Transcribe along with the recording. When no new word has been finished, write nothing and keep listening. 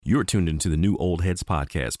You're tuned into the New Old Heads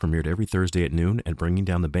podcast, premiered every Thursday at noon at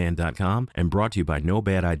BringingDownTheBand.com and brought to you by No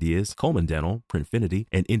Bad Ideas, Coleman Dental, Printfinity,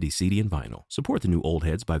 and Indie CD and Vinyl. Support the New Old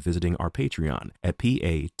Heads by visiting our Patreon at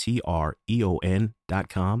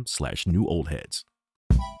patreon.com/newoldheads.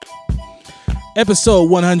 Episode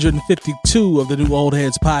 152 of the New Old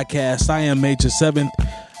Heads podcast. I am Major 7th.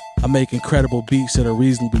 I make incredible beats that are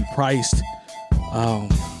reasonably priced.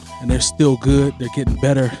 And they're still good. They're getting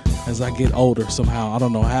better as I get older somehow. I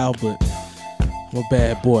don't know how, but I'm a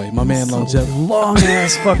bad boy. My man Longevity. Long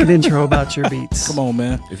ass fucking intro about your beats. Come on,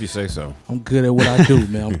 man. If you say so. I'm good at what I do,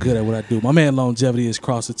 man. I'm good at what I do. My man Longevity is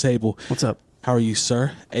across the table. What's up? How are you,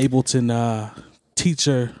 sir? Ableton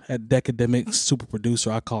teacher at Decademics, super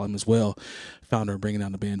producer, I call him as well. Founder of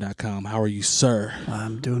BringingDownTheBand.com. How are you, sir?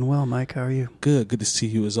 I'm doing well, Mike. How are you? Good. Good to see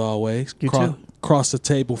you as always. You too. Across the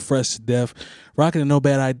table, fresh to death. Rocking the No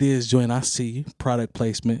Bad Ideas joint. I see you. Product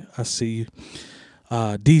placement. I see you.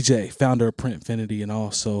 DJ, founder of Printfinity, and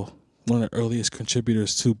also one of the earliest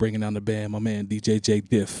contributors to Bringing Down the Band. My man, DJ J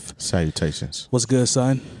Diff. Salutations. What's good,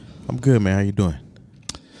 son? I'm good, man. How you doing?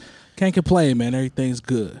 Can't complain, man. Everything's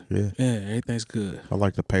good. Yeah. Yeah, everything's good. I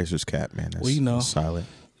like the Pacers cap, man. That's, Well, you know. that's solid.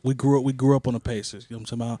 We grew up on the Pacers. You know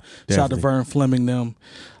what I'm talking about? Shout out to Definitely. Vern Fleming, them,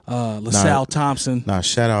 LaSalle Thompson. Nah,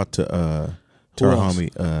 shout out to our else?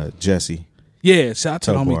 homie Jesse. Yeah, shout out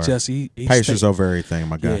to Tobar. homie Jesse. He Pacers stayed- over everything,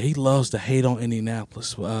 my guy. Yeah, he loves to hate on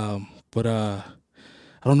Indianapolis. But I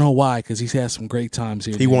don't know why, because he's had some great times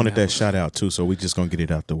here. He in wanted that Indianapolis. shout out too, so we just gonna get it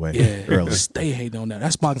out the way Yeah, early. stay hating on that.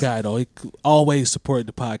 That's my guy, though. He always supported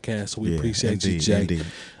the podcast, so we Yeah, appreciate you, indeed, Jay. indeed.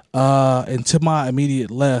 And to my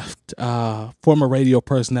immediate left, former radio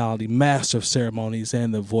personality, master of ceremonies,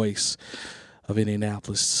 and the voice of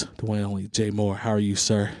Indianapolis, the one and only Jay Moore. How are you,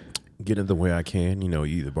 sir? Get it the way I can. You know,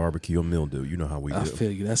 either barbecue or mildew. You know how we I do. feel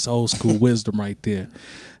you. That's old school wisdom right there.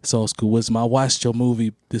 It's old school wisdom. I watched your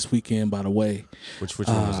movie this weekend, by the way. Which one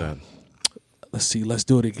was that? Let's see. Let's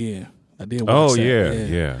do it again. I did watch Oh, that.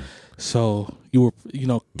 yeah. So you were,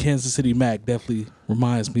 Kansas City Mac definitely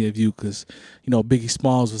reminds me of you because, Biggie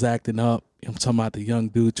Smalls was acting up. I'm talking about the young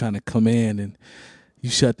dude trying to come in, and you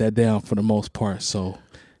shut that down for the most part. So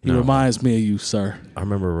he reminds me of you, sir. I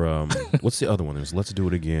remember, what's the other one? There's Let's Do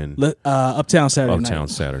It Again. Uptown Saturday Night. Uptown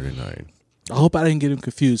Saturday Night. I hope I didn't get him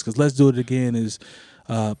confused because Let's Do It Again is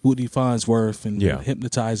Booty Farnsworth and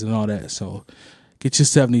Hypnotized and all that. So get your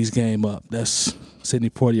 70s game up. That's Sidney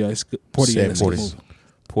Poitier. That's a good movie.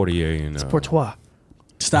 Portier and Portois.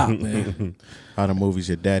 Stop, man. All the movies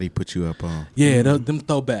your daddy put you up on. Yeah, them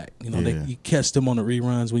throwback. Yeah. You catch them on the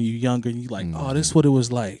reruns when you're younger, and you like, oh, this is what it was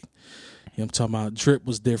like. I'm talking about. Drip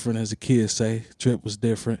was different, as the kids say. Drip was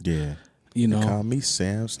different. Yeah. You know. They call me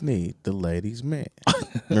Sam Snead, the ladies' man.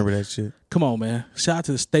 Remember that shit? Come on, man. Shout out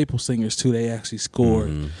to the Staple Singers too. They actually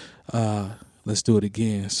scored. Let's Do It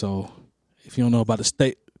Again. So if you don't know about the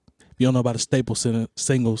Staple Singers.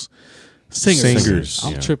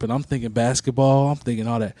 I'm tripping. I'm thinking basketball. I'm thinking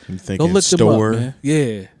all that. You thinking Go look store? them up, man.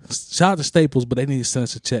 Yeah. Shout out to Staples, but they need to send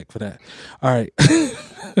us a check for that. All right.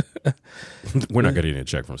 We're not getting a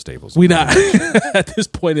check from Staples. We not. At this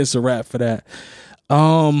point, it's a wrap for that.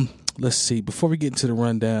 Let's see. Before we get into the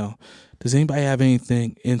rundown, does anybody have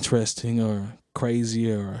anything interesting or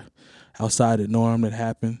crazy or outside the norm that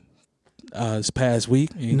happened this past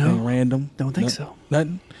week? Anything No, random? Don't think so.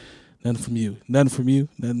 Nothing? Nothing from you. Nothing from you.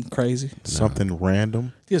 Nothing crazy. Something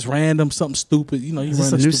random? Just random, something stupid. You Is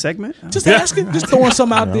this run a new stupid. segment? Just asking. Just throwing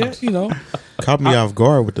something out there. Caught me off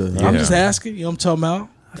guard with the. I'm just asking. You know what I'm talking about?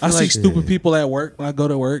 I see like- stupid people at work. When I go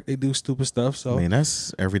to work, they do stupid stuff. So I mean,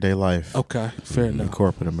 that's everyday life okay, fair in enough.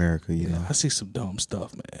 corporate America, you know. I see some dumb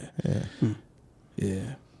stuff, man. Yeah.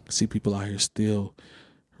 Yeah, I see people out here still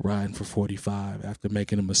riding for 45 after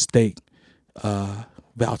making a mistake,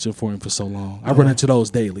 vouching for him for so long. I run into those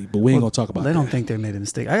daily, but we ain't gonna talk about They that. don't think they made a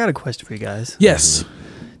mistake. I got a question for you guys. Yes.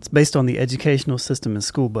 It's based on the educational system in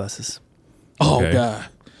school buses. Oh Okay. God.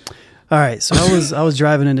 All right, so I was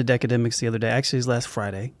driving into Decademics the other day. Actually, it was last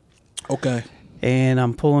Friday. Okay. And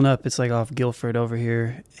I'm pulling up. It's like off Guilford over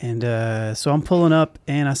here. And so I'm pulling up,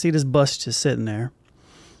 and I see this bus just sitting there.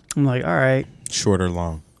 I'm like, all right, Short or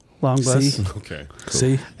long? long bus. See? Okay. Cool.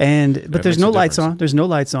 See? But there's makes no a lights difference. on. There's no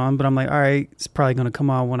lights on. But I'm like, all right, it's probably going to come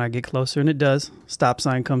on when I get closer. And it does. Stop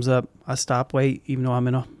sign comes up. I stop, wait, even though I'm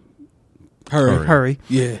in a hurry.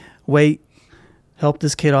 Yeah. Wait, help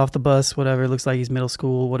this kid off the bus, whatever. It looks like he's middle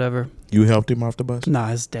school, whatever. You helped him off the bus? Nah,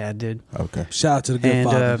 his dad did. Okay. Shout out to the good And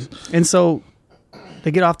fathers. and so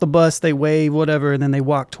they get off the bus, they wave, whatever, and then they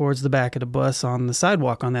walk towards the back of the bus on the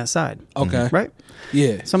sidewalk on that side. Okay. Right?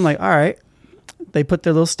 Yeah. So I'm like, all right. They put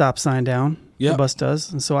their little stop sign down. Yep. The bus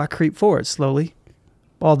does. And so I creep forward slowly.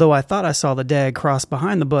 Although I thought I saw the dad cross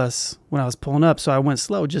behind the bus when I was pulling up, so I went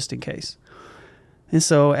slow just in case. And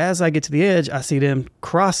so as I get to the edge, I see them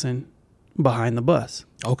crossing behind the bus.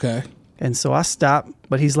 Okay. And so I stop,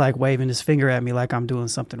 but he's like waving his finger at me like I'm doing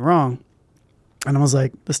something wrong. And I was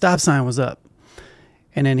like, the stop sign was up.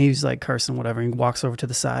 And then he's like cursing, whatever. And he walks over to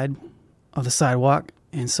the side of the sidewalk.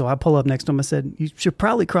 And so I pull up next to him. I said, you should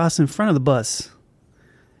probably cross in front of the bus.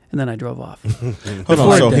 And then I drove off. Hold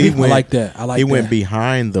on. So he I went. like that. I like He that. went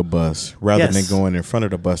behind the bus rather Yes. than going in front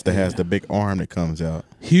of the bus that has the big arm that comes out.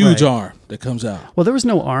 Huge Right. arm that comes out. Well, there was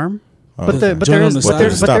no arm. Okay. But Join there on is the but side.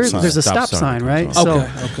 there's, but Stop there's, sign. there's a Stop stop sign sign, right? comes So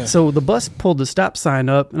Okay. so the bus pulled the stop sign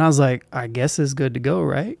up, and I was like, I guess it's good to go,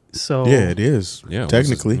 right? So Yeah, it is. Yeah,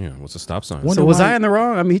 Technically. what's a stop sign? Wonder So was why- I in the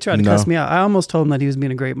wrong? I mean, he tried to No. cuss me out. I almost told him that he was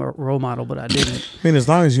being a great role model, but I didn't. I mean, as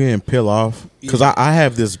long as you didn't peel off, because I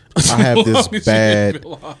have this bad,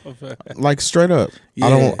 like straight up.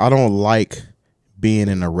 Yeah. I don't like being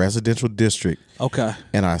in a residential district Okay.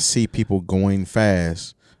 and I see people going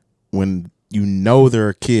fast when you know there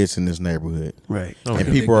are kids in this neighborhood Right. and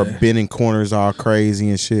people are bending corners all crazy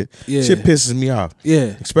and shit. Yeah. Shit pisses me off,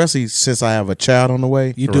 Yeah. especially since I have a child on the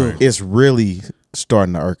way. You do. It's really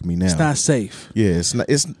starting to irk me now. It's not safe. Yeah, it's not.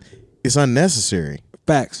 It's unnecessary.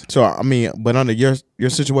 Facts. So I mean, but under your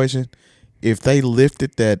situation, if they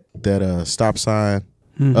lifted that stop sign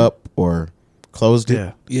up or closed it,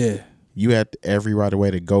 Yeah. Yeah. you had every right of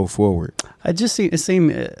way to go forward. I just it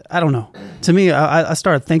seemed I don't know. To me, I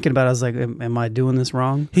started thinking about it. I was like, am I doing this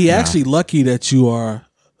wrong? He actually lucky that you are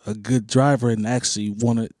a good driver and actually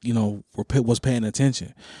wanted, was paying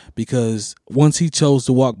attention, because once he chose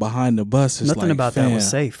to walk behind the bus, it's Nothing like, about fam, that was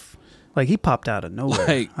safe. Like he popped out of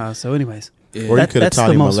nowhere. Like- So, anyways, Yeah, Or you could have that's taught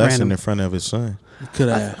the him a most lesson random. in front of his son. could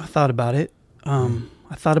I have. thought about it. I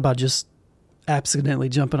thought about just accidentally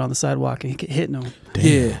jumping on the sidewalk and hitting him.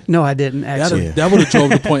 Yeah. No, I didn't actually. That would have drove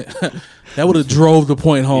the point. That would have drove the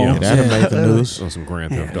point home. Yeah, Yeah, that'd have made the news. On some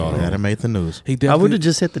Grand Theft Auto. That'd have made the news. He I definitely would have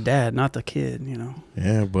just hit the dad, not the kid.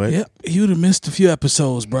 Yeah, but Yep, you would have missed a few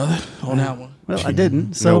episodes, brother, on that one. Well, I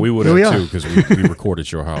didn't. So No, we would here we have are. too, because we recorded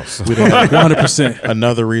your house. 100%.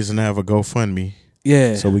 another reason to have a GoFundMe.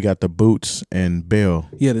 Yeah. So we got the boots and Bill.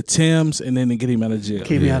 Yeah, the Tims, and then to get him out of jail.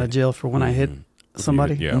 Keep me Yeah. out of jail for when I hit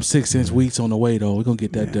somebody. Yeah. Them 6-inch wheats on the way, though. We're going to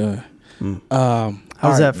get that done. How's all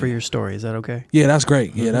right. that for your story? Is that okay? Yeah, that's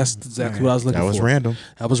great. Yeah, that's exactly what I was looking That for. was random.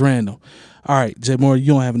 That was random. All right, Jay Moore, you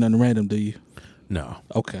don't have nothing random, do you? No.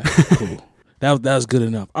 Okay, cool. That was good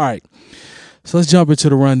enough. All right, so let's jump into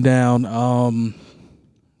the rundown.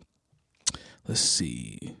 Let's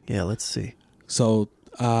see. Yeah, let's see. So,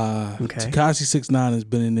 Okay. Tekashi 6ix9ine has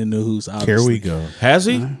been in the news. Here Obviously. we go. Has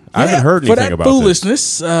he? I haven't heard for anything that about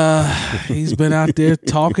foolishness. He's been out there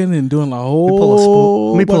talking and doing a Let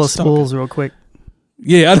whole. me pull a bunch of talking. spools real quick.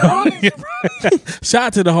 Yeah, I know. Shout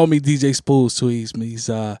out to the homie DJ Spools too. He's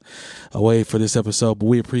away for this episode, but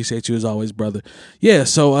we appreciate you as always, brother. Yeah,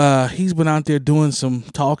 so he's been out there doing some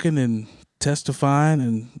talking and testifying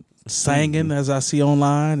and singing, as I see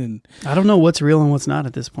online, and I don't know what's real and what's not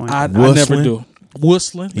at this point. I never Whistling. do.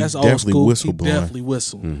 Whistling, that's old definitely school. whistleblowing. He definitely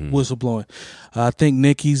whistleblowing. I think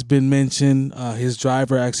Nicki's been mentioned. His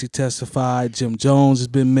driver actually testified. Jim Jones has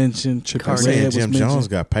been mentioned. Trippie Cardi. Redd Saying was Jim mentioned. Jones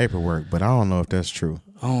got paperwork, but I don't know if that's true.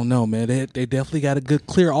 I don't know, man. They definitely got a good,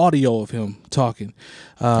 clear audio of him talking.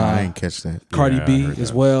 I ain't catch that. Cardi Yeah, I B heard as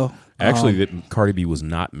that. well. Actually, that Cardi B was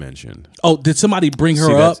not mentioned. Oh, did somebody bring her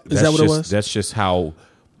See, up? that's- Is that that's what it just- was? That's just how.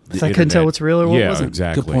 So I couldn't tell what's real or what yeah, wasn't.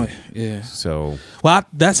 exactly. Good point. Yeah. So, Well,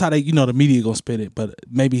 that's how they, the media gonna spin it. But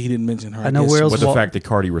maybe he didn't mention her. I know guess where she else but the Wal- fact that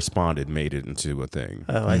Cardi responded made it into a thing.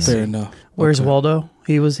 Oh, I was- see. Fair enough. Where's Okay. Waldo?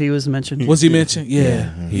 He was mentioned. Was he mentioned?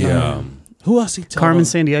 Yeah. He, Who else he told Carmen on?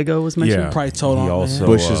 Sandiego was mentioned. yeah, Probably told he on, also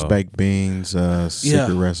Bush's baked beans,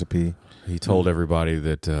 secret recipe. He told everybody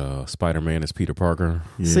that Spider-Man is Peter Parker.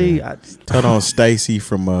 Yeah. See, Told on Stacy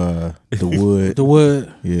from The Wood. The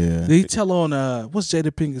Wood. Yeah. Did he tell on what's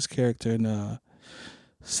Jada Pinkett's character in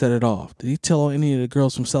Set It Off? Did he tell on any of the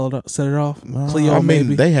girls from Set It Off? Cleo, I mean,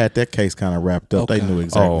 maybe. they had that case kind of wrapped up. Okay. They knew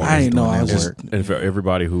exactly. Oh, what I was ain't know. doing I that was work. And for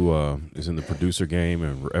everybody who is in the producer game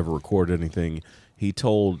and ever recorded anything, he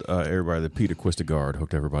told everybody that Peter Quistegard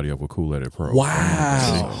hooked everybody up with Kool-Aid Pro.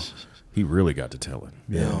 Wow. So he really got to tell it.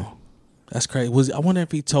 Yeah. That's crazy. I wonder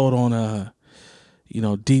if he told on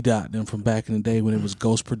D Dot them from back in the day when it was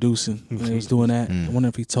Ghost producing when he was doing that. I wonder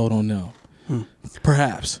if he told on them.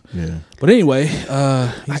 Perhaps. Yeah. But anyway,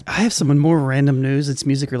 I have some more random news. It's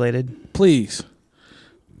music related. please.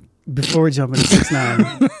 Before we jump into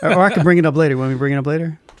 6ix9ine, or I can bring it up later. When we bring it up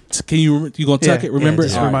later, Can you gonna tuck Yeah, it? Remember? yeah,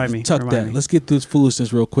 just All remind me, Tuck remind that. me. Let's get through this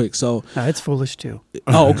foolishness real quick. So it's foolish too.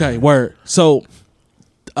 okay, word. So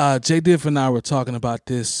Jay Diff and I were talking about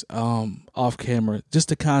this off camera, just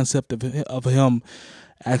the concept of him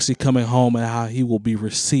actually coming home and how he will be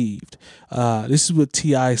received. This is what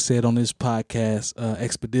T.I. said on his podcast,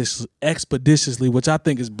 Expeditiously, which I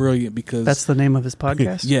think is brilliant because... That's the name of his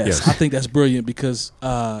podcast? Yes, I think that's brilliant because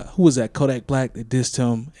who was that? Kodak Black that dissed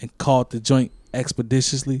him and called the joint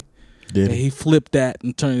Expeditiously. And he flipped that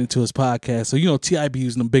and turned it into his podcast. So, T.I. be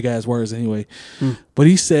using them big-ass words anyway. But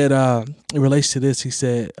he said, in relation to this, he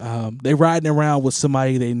said, they riding around with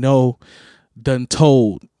somebody they know done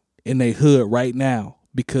told in their hood right now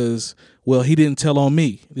because, well, he didn't tell on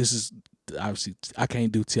me. This is, obviously, I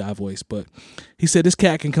can't do T.I. voice, but he said this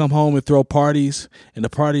cat can come home and throw parties, and the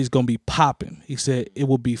party's going to be popping. He said it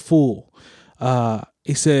will be full.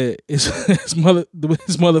 He said his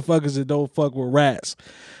motherfuckers that don't fuck with rats.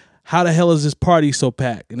 How the hell is this party so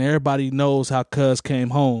packed? And everybody knows how Cuz came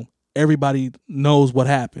home. Everybody knows what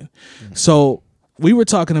happened. Mm-hmm. So we were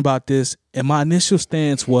talking about this, and my initial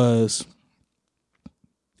stance was,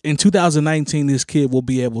 in 2019, this kid will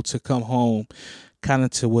be able to come home, kind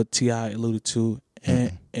of to what T.I. alluded to,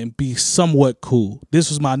 and be somewhat cool. This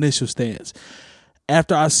was my initial stance.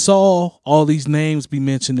 After I saw all these names be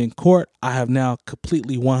mentioned in court, I have now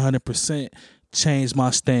completely 100% changed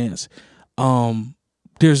my stance.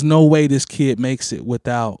 There's no way this kid makes it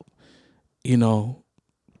without,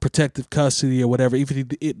 protective custody or whatever.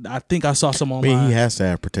 I think I saw some online. I mean, he has to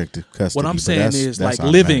have protective custody. What I'm saying is like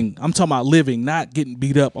living. I'm talking about living, not getting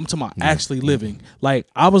beat up. I'm talking about actually living. Like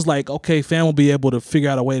I was like, okay, fam will be able to figure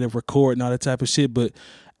out a way to record and all that type of shit. But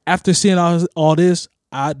after seeing all this,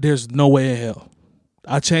 there's no way in hell.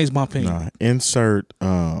 I changed my opinion. Insert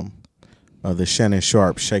the Shannon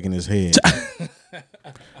Sharp shaking his head.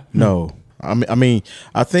 No. I mean,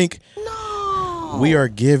 I think we are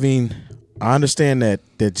giving. I understand that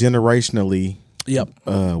generationally,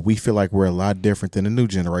 we feel like we're a lot different than the new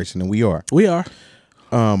generation, and we are. We are.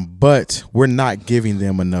 But we're not giving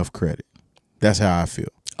them enough credit. That's how I feel.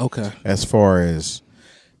 Okay. As far as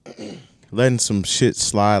letting some shit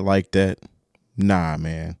slide like that, nah,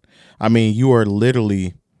 man. I mean, you are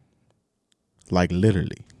literally. Thank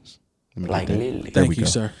you,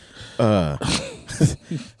 sir.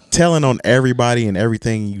 Telling on everybody and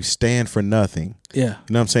everything, you stand for nothing. Yeah.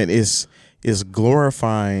 You know what I'm saying? It's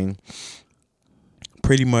glorifying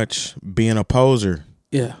pretty much being a poser.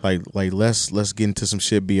 Yeah. Like let's get into some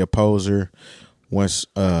shit, be a poser. Once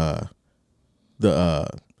the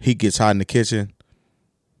heat gets hot in the kitchen,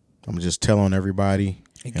 I'm just tell on everybody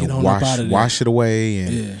and wash it away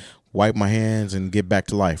and wipe my hands and get back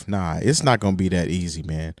to life. Nah, it's not gonna be that easy,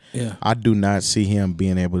 man. Yeah. I do not see him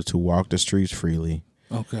being able to walk the streets freely.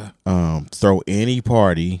 Okay. Throw any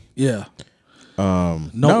party. Yeah.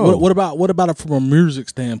 No. What about it from a music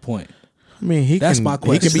standpoint? I mean, he That's can. my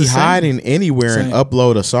question. He can be hiding anywhere and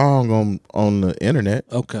upload a song on the internet.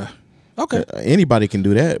 Okay. Anybody can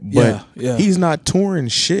do that, but he's not touring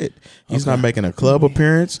shit. He's not making a club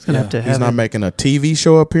appearance. He's not making a TV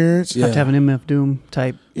show appearance. Have to have an MF Doom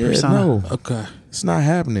type persona. No. Okay. It's not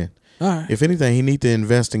happening. All right. If anything, he need to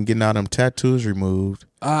invest in getting all them tattoos removed.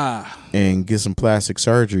 And get some plastic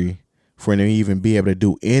surgery for him to even be able to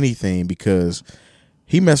do anything, because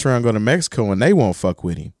he mess around, go to Mexico, and they won't fuck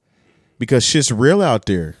with him because shit's real out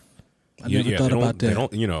there. I never thought about that.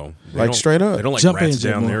 They don't, like straight up. They don't like Jump rats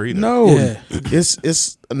in, down there either. No,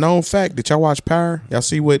 it's a known fact. Did y'all watch Power? Y'all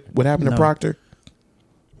see what happened to Proctor?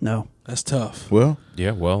 No, that's tough. Well,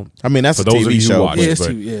 I mean that's for a those TV of you show. Who watch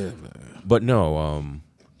it, but no.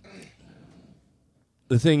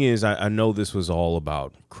 The thing is, I know this was all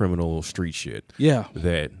about criminal street shit. Yeah.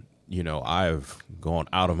 That, I've gone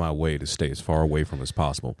out of my way to stay as far away from as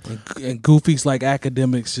possible. And goofies like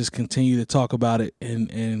academics just continue to talk about it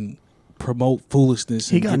and promote foolishness.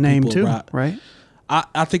 He got named too, right?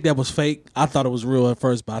 I think that was fake. I thought it was real at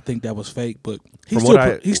first, but I think that was fake. But he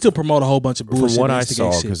still promote a whole bunch of bullshit. From what I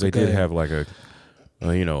saw, because they did have like a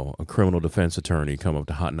criminal defense attorney come up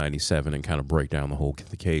to Hot 97 and kind of break down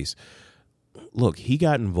the case. Look, he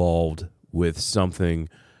got involved with something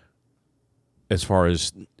as far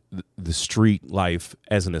as the street life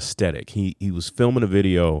as an aesthetic. He was filming a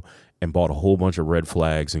video and bought a whole bunch of red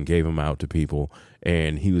flags and gave them out to people,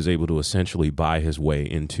 and he was able to essentially buy his way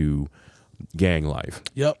into gang life.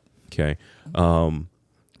 Yep. Okay.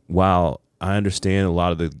 While I understand a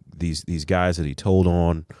lot of these guys that he told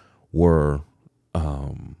on were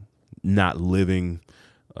not living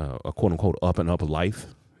a quote unquote up and up life,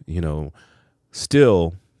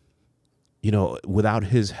 still, without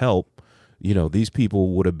his help, these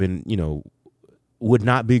people would have been, would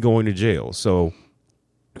not be going to jail. So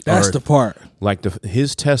that's the part. Like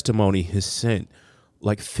his testimony has sent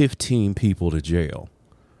like 15 people to jail.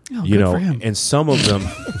 you know, and some of them,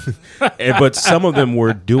 but some of them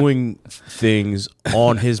were doing things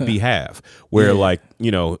on his behalf where like,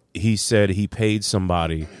 you know, he said he paid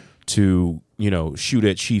somebody to, you know, shoot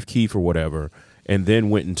at Chief Keef or whatever, and then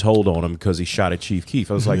went and told on him because he shot at Chief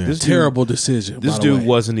Keef. I was like, this terrible decision. This dude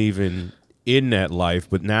wasn't even in that life,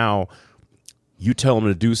 but now you tell him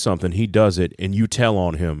to do something, he does it, and you tell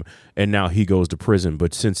on him, and now he goes to prison.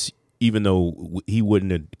 But since even though he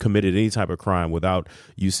wouldn't have committed any type of crime without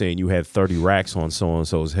you saying you had 30 racks on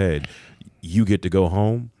so-and-so's head, you get to go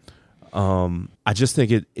home. I just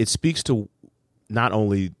think it speaks to not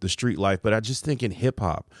only the street life, but I just think in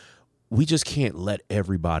hip-hop, we just can't let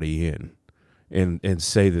everybody in and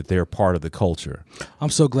say that they're part of the culture. I'm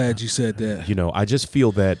so glad you said that. You know, I just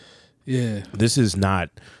feel that this is not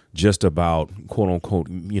just about quote-unquote,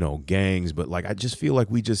 you know, gangs, but like I just feel like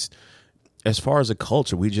we just, as far as a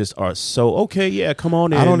culture, we just are so, okay, yeah, come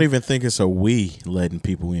on in. I don't even think it's a we letting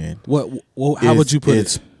people in. How would you put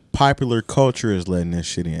it's it? Popular culture is letting this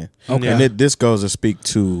shit in. Okay. And this goes to speak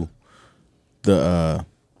to the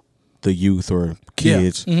youth or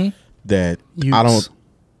kids that Youths.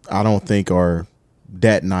 I don't think are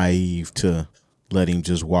that naive to let him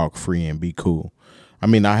just walk free and be cool. I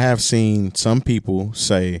mean, I have seen some people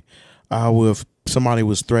say, well, if somebody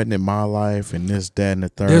was threatening my life and this, that, and the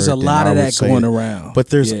third. There's a lot of that going around. But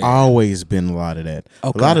there's always been a lot of that.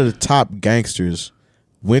 Okay. A lot of the top gangsters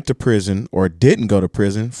went to prison or didn't go to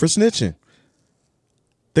prison for snitching.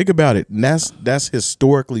 Think about it. And that's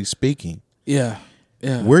historically speaking. Yeah.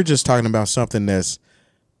 Yeah. We're just talking about something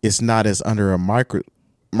it's not as under a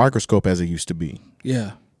microscope as it used to be.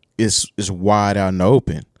 Yeah. It's wide out in the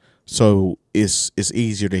open. So it's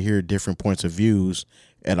easier to hear different points of views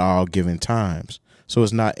at all given times. So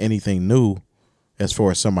it's not anything new as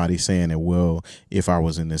far as somebody saying that, well, if I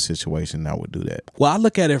was in this situation, I would do that. Well, I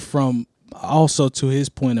look at it from also to his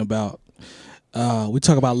point about we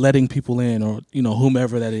talk about letting people in, or, you know,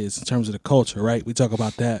 whomever that is in terms of the culture, right? We talk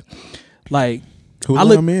about that. Like, who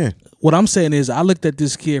let them in? What I'm saying is I looked at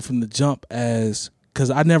this kid from the jump as, because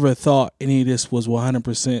I never thought any of this was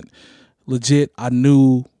 100% legit. I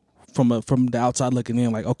knew from the outside looking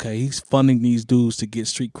in, like, okay, he's funding these dudes to get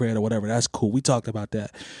street cred or whatever. That's cool. We talked about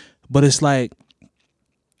that. But it's like,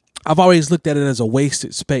 I've always looked at it as a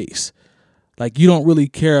wasted space. Like, you don't really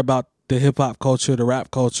care about the hip-hop culture, the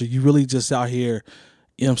rap culture. You really just out here,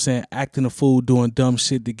 you know what I'm saying, acting a fool, doing dumb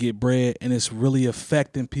shit to get bread, and it's really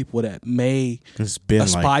affecting people that may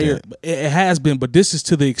aspire. Like that. It has been, but this is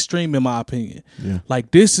to the extreme, in my opinion. Yeah.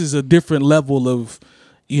 Like, this is a different level of,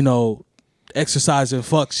 you know, exercising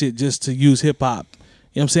fuck shit just to use hip-hop. You know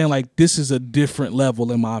what I'm saying? Like, this is a different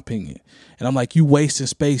level, in my opinion. And I'm like, you wasting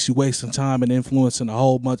space, you wasting time and influencing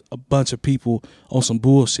a bunch of people on some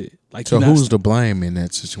bullshit. Like, so who's to blame in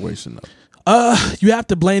that situation, though? You have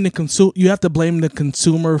to blame the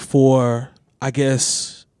consumer for, I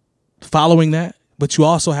guess, following that, but you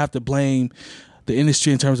also have to blame the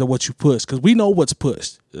industry in terms of what you push, because we know what's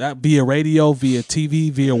pushed, that via radio, via TV,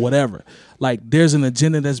 via whatever. Like, there's an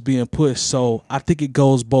agenda that's being pushed. So I think it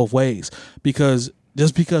goes both ways, because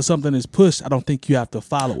just because something is pushed, I don't think you have to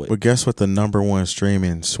follow it. But guess what the number one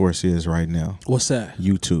streaming source is right now? What's that?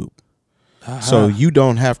 YouTube. So you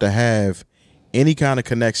don't have to have any kind of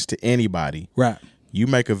connection to anybody. Right. You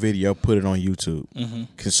make a video, put it on YouTube. Mm-hmm.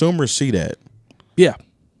 Consumers see that. Yeah.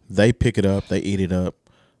 They pick it up, they eat it up.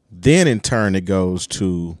 Then in turn it goes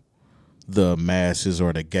to the masses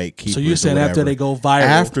or the gatekeepers. So you're saying after they go viral?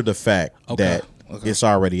 After the fact that it's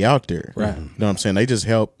already out there. Right. You know what I'm saying? They just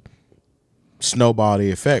help snowball the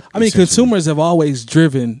effect. I mean, consumers have always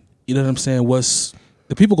driven, you know what I'm saying,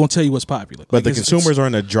 the people going to tell you what's popular. But the consumers are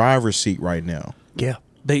in the driver's seat right now. Yeah.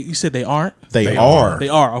 You said they aren't? They are. They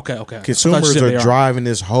are. Okay. Consumers are driving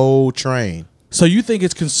this whole train. So you think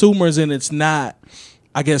it's consumers and it's not,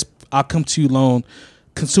 I guess, I'll come to you, Lone,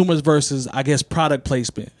 consumers versus, I guess, product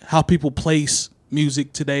placement. How people place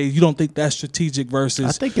music today. You don't think that's strategic versus...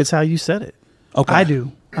 I think it's how you said it. Okay. I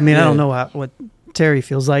do. I mean, I don't know what Terry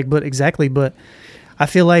feels like, but I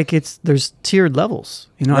feel like there's tiered levels.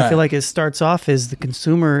 You know, right. I feel like it starts off as the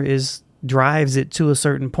consumer drives it to a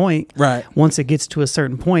certain point. Right. Once it gets to a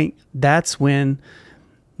certain point, that's when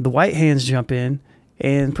the white hands jump in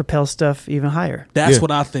and propel stuff even higher. That's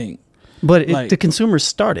what I think. But the consumers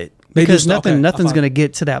start it. Because nothing's going to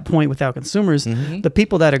get to that point without consumers. Mm-hmm. The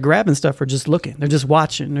people that are grabbing stuff are just looking. They're just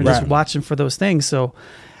watching. They're just watching for those things. So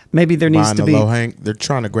maybe there needs to be... they're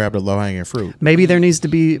trying to grab the low-hanging fruit. Maybe there needs to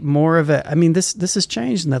be more of a... I mean, this has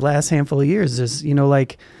changed in the last handful of years. Is, you know,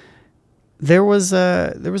 like... There was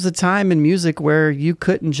a time in music where you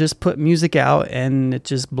couldn't just put music out and it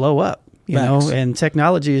just blow up. You know, and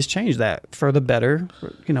technology has changed that for the better,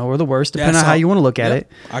 you know, or the worse, depending on how you want to look at it.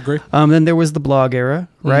 I agree. Then there was the blog era,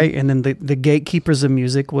 right? And then the gatekeepers of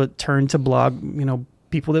music would turn to blog, you know,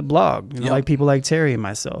 people that blog, you know, like people like Terry and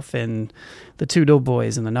myself and the Two Dope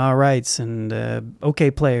Boys and the Nah Rights and OK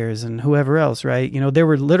Players and whoever else, right? You know, there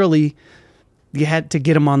were literally, you had to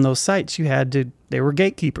get them on those sites. They were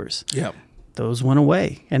gatekeepers. Yeah. Those went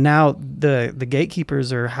away, and now the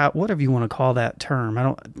gatekeepers are whatever you want to call that term.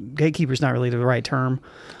 Gatekeeper's not really the right term.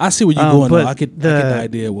 I see what you're going. But I get the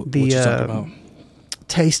idea what you're talking about.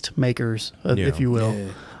 Taste makers, if you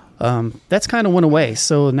will. Yeah. That's kind of went away.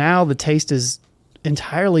 So now the taste is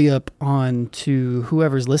entirely up on to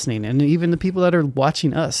whoever's listening, and even the people that are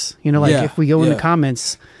watching us. You know, like if we go in the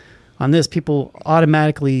comments on this, people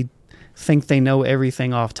automatically think they know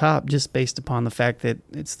everything off top just based upon the fact that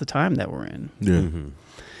it's the time that we're in. Yeah. Mm-hmm.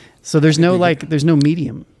 So there's no there's no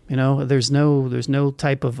medium, you know, there's no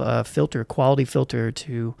type of filter, quality filter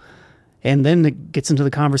to, and then it gets into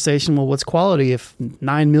the conversation. Well, what's quality? If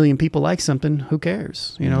 9 million people like something, who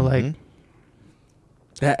cares? You know, like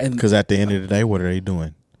that. Because at the end of the day, what are they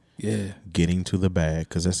doing? Yeah, getting to the bag,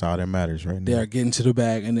 because that's all that matters right now. They are getting to the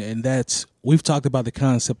bag, and that's, we've talked about the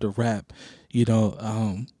concept of rap, you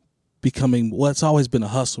know, becoming, well, it's always been a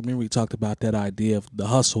hustle. Remember we talked about that idea of the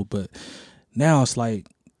hustle, but now it's like,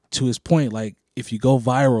 to his point, like if you go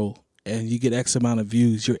viral and you get X amount of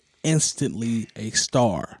views, you're instantly a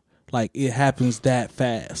star. Like it happens that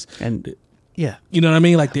fast. And yeah, you know what I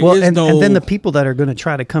mean? Like and then the people that are going to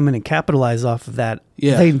try to come in and capitalize off of that,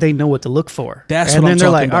 they know what to look for. That's and what then I'm they're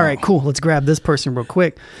talking like, about. all right, cool, let's grab this person real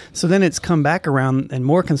quick. So then it's come back around, and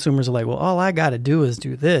more consumers are like, well, all I got to do is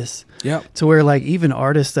do this. Yep. To where like even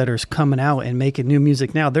artists that are coming out and making new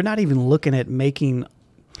music now, they're not even looking at making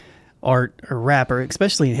art or rap, or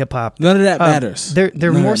especially in hip hop. None of that matters.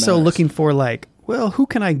 They're more so looking for like, well, who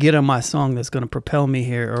can I get on my song that's going to propel me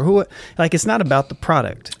here? Or who, like, it's not about the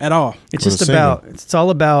product at all. It's just about, it's all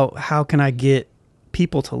about how can I get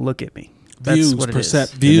people to look at me? That's views, what it is. And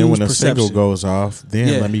then when a single goes off,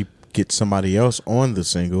 then let me get somebody else on the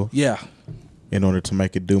single. Yeah. In order to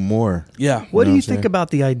make it do more. Yeah. What do you think about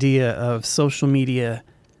the idea of social media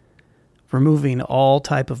removing all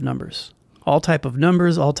type of numbers? All type of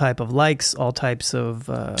numbers, all type of likes, all types of...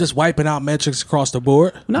 just wiping out metrics across the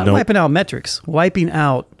board? Not wiping out metrics, wiping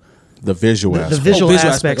out... The visual aspect. The visual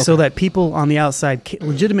aspect, okay. So that people on the outside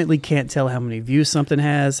legitimately can't tell how many views something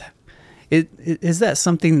has. Is that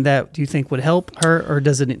something that you think would help her, or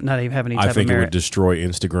does it not even have any type of merit? I think it would destroy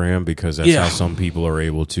Instagram, because that's how some people are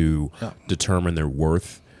able to determine their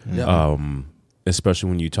worth. Yeah. Especially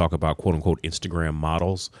when you talk about quote-unquote Instagram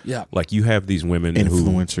models. Yeah. Like you have these women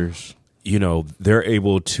influencers. You know, they're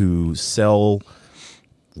able to sell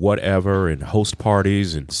whatever and host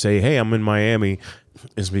parties and say, hey, I'm in Miami,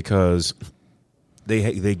 is because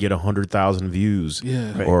they get 100,000 views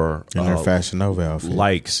or in their Fashion Nova outfit.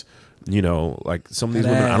 Likes. You know, like some of these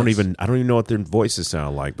women, I don't even know what their voices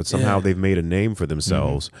sound like, but somehow they've made a name for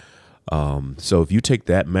themselves. So if you take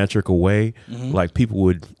that metric away, like people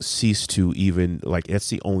would cease to even, like,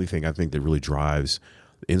 that's the only thing I think that really drives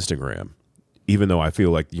Instagram. Even though I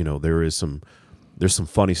feel like, you know, there's some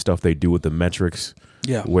funny stuff they do with the metrics,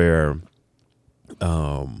 where,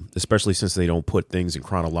 especially since they don't put things in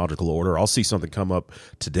chronological order, I'll see something come up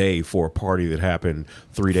today for a party that happened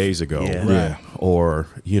 3 days ago, or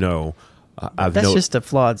you know, that's just a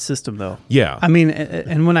flawed system, though. Yeah, I mean,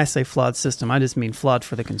 and when I say flawed system, I just mean flawed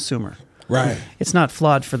for the consumer. Right. It's not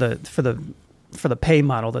flawed for the pay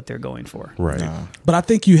model that they're going for. Right. Nah. But I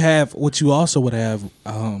think you have what you also would have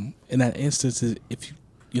in that instance is if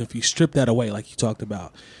you strip that away, like you talked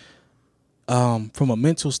about, from a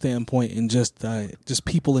mental standpoint and just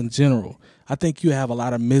people in general. I think you have a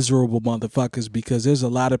lot of miserable motherfuckers, because there's a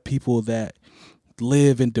lot of people that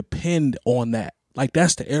live and depend on that. Like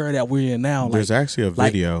that's the era that we're in now. There's actually a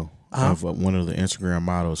video of one of the Instagram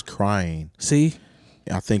models crying. See,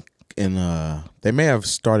 I think they may have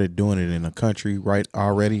started doing it in a country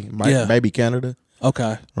already. Maybe Canada. Okay.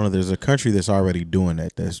 I don't know, there's a country that's already doing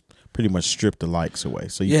that. That's pretty much stripped the likes away,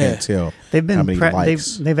 so you can't tell. They've been how many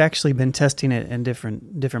likes. They've actually been testing it in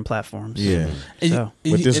different platforms. Yeah. So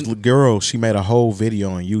with this girl, she made a whole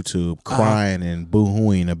video on YouTube crying and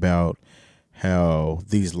boo-hooing about how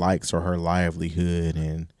these likes are her livelihood,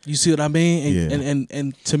 and you see what I mean?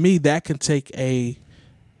 And to me, that can take a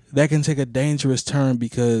dangerous turn,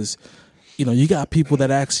 because you know you got people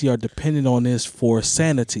that actually are dependent on this for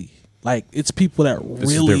sanity. Like it's people that this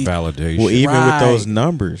really is their validation. Well, even with those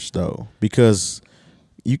numbers though, because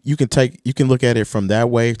you can look at it from that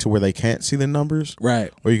way to where they can't see the numbers,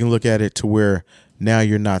 right? Or you can look at it to where now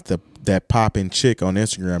you're not that popping chick on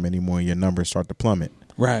Instagram anymore, and your numbers start to plummet.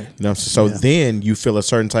 Right. You know, so then you feel a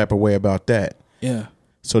certain type of way about that. Yeah.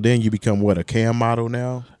 So then you become a cam model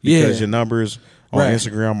now because your numbers on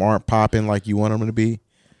Instagram aren't popping like you want them to be.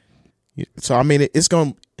 So I mean, it's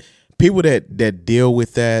going people that deal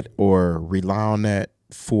with that or rely on that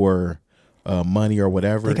for money or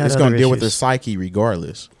whatever. It's going to deal with their psyche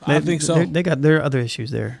regardless. I think so. There are other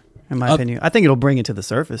issues there, in my opinion. I think it'll bring it to the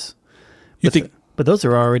surface. But those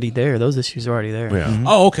are already there. Those issues are already there. Yeah. Mm-hmm.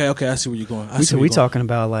 Oh, okay. I see where you're going. We're talking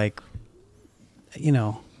about, like, you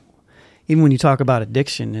know, even when you talk about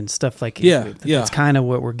addiction and stuff like that's kind of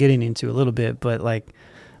what we're getting into a little bit. But like,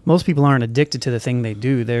 most people aren't addicted to the thing they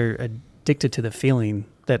do. They're addicted to the feeling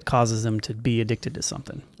that causes them to be addicted to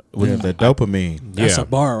something. Yeah, the dopamine. That's a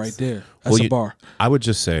bar right there. That's a bar. I would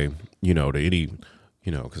just say, you know, to any,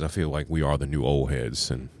 you know, because I feel like we are the new old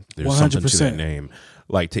heads, and there's 100%. Something to that name.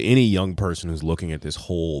 Like, to any young person who's looking at this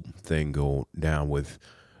whole thing go down with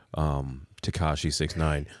Tekashi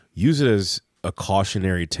 6ix9ine, use it as a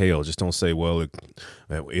cautionary tale. Just don't say, well,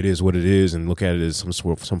 it is what it is, and look at it as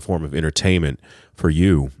some form of entertainment for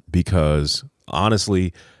you. Because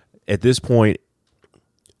honestly, at this point,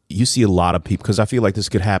 you see a lot of people, because I feel like this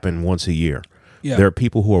could happen once a year. Yeah. There are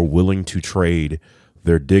people who are willing to trade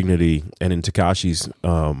their dignity, and in Tekashi's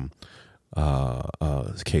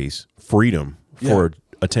case, freedom for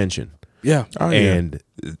attention. Yeah. And,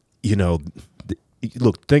 you know,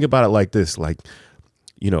 look, think about it like this. Like,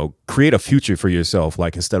 you know, create a future for yourself,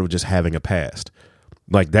 like, instead of just having a past.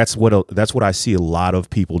 Like, that's what I see a lot of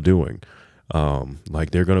people doing.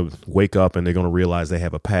 Like, they're going to wake up and they're going to realize they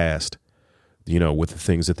have a past, you know, with the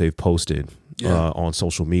things that they've posted on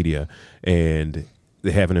social media, and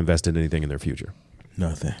they haven't invested anything in their future.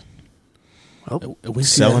 Nothing. Well, we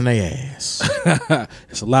selling their ass.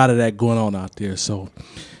 There's a lot of that going on out there. So,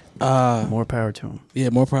 more power to them. Yeah,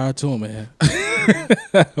 more power to them, man.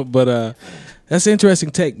 But that's an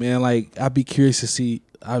interesting take, man. Like, I'd be curious to see,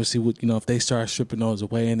 obviously, what, you know, if they start stripping those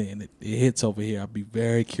away and it hits over here. I'd be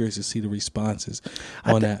very curious to see the responses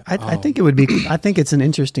on that. I think it would be. I think it's an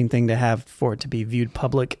interesting thing to have for it to be viewed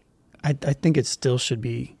public. I think it still should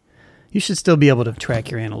be. You should still be able to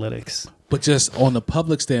track your analytics. But just on the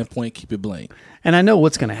public standpoint, keep it blank. And I know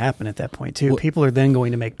what's going to happen at that point, too. People are then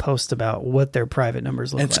going to make posts about what their private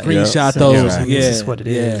numbers look and like. And screenshot those. Yeah. This is what it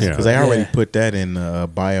is. Because they already put that in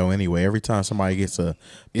bio anyway. Every time somebody gets a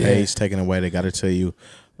page taken away, they got to tell you,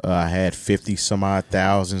 I had 50-some-odd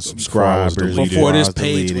thousand subscribers before this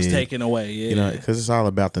page was taken away. Yeah. You know, because it's all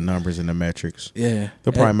about the numbers and the metrics. Yeah.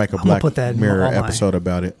 They'll probably make a Black Mirror episode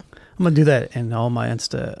about it. I'm gonna do that in all my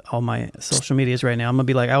social medias right now. I'm gonna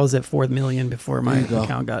be like, I was at 4 million before my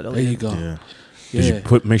account got deleted. There you go.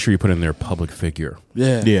 Yeah. Make sure you put in their public figure.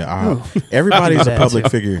 Yeah. Everybody's a public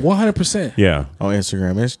figure. 100%. Yeah. On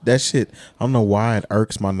Instagram, that shit. I don't know why it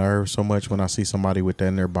irks my nerves so much when I see somebody with that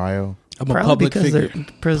in their bio. I'm a public figure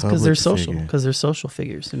because they're social. Because they're social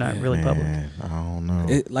figures. They're not really public. I don't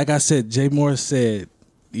know. Like I said, Jay Morris said,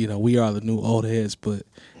 you know, we are the new old heads, but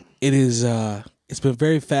it is. It's been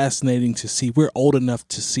very fascinating to see. We're old enough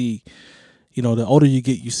to see, you know, the older you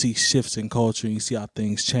get, you see shifts in culture and you see how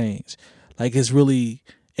things change. Like, it's really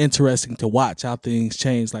interesting to watch how things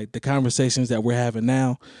change. Like, the conversations that we're having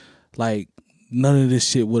now, like, none of this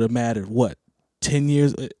shit would have mattered. What, 10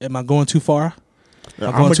 years? Am I going too far?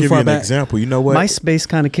 I'm going to give you an example. You know what? MySpace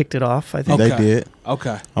kind of kicked it off, I think. They did.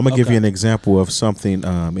 Okay. I'm going to give you an example of something.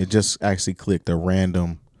 It just actually clicked a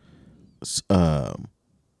random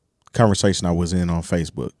conversation I was in on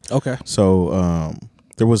Facebook. Okay. So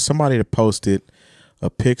there was somebody that posted a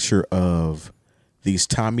picture of these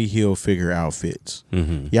Tommy Hilfiger outfits.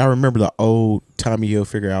 Mm-hmm. Y'all remember the old Tommy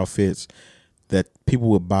Hilfiger outfits that people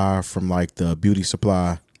would buy from like the beauty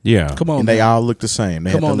supply? Yeah. Come on. And they all look the same.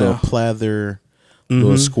 They had the little pleather,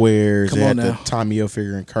 little squares. They had the Tommy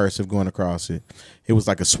Hilfiger in cursive going across it. It was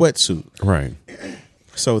like a sweatsuit. Right.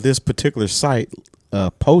 So this particular site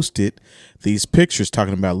posted these pictures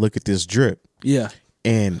talking about, look at this drip. Yeah.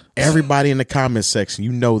 And everybody in the comment section,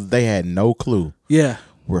 you know, they had no clue. Yeah.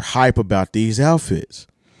 We're hype about these outfits.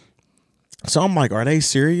 So I'm like, are they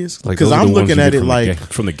serious? Because I'm looking at it like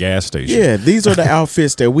from the gas station. Yeah, these are the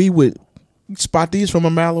outfits that we would spot these from a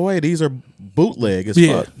mile away. These are bootleg as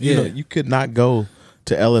fuck. You know, you could not go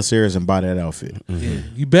to Ellis Ayres and buy that outfit. Mm-hmm. Yeah.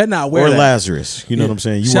 You better not wear or that. Lazarus. You know what I'm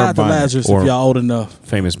saying? You Shout out to Lazarus if y'all old enough.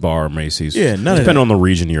 Famous Bar, Macy's. Yeah, none of that. Depending on the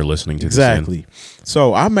region you're listening to. Exactly.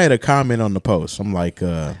 So I made a comment on the post. I'm like,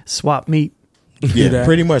 swap meet. Yeah,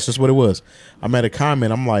 pretty much. That's what it was. I made a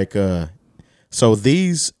comment. I'm like, so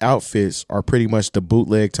these outfits are pretty much the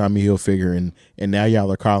bootleg Tommy Hilfiger, and now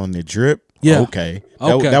y'all are calling it drip. Yeah. Okay.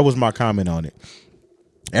 That was my comment on it.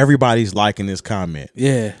 everybody's liking this comment.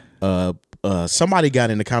 Yeah. Somebody got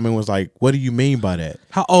in the comment and was like, "What do you mean by that?"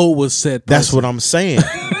 How old was said person? That's what I'm saying.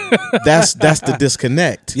 that's the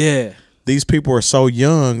disconnect. Yeah. These people are so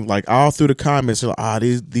young, like all through the comments, they're like,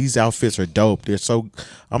 these outfits are dope. They're so.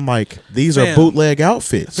 I'm like, these are bootleg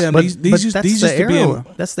outfits. Fam, But these that's used the to be era.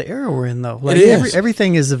 That's the era we're in, though. Like It is.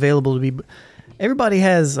 everything is available to be. Everybody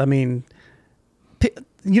has. I mean,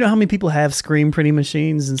 you know how many people have screen printing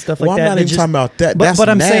machines and stuff like Well, that. I'm not They're even talking about that. But, That's but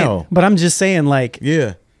I'm now. saying. But I'm just saying, like,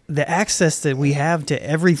 Yeah. the access that we have to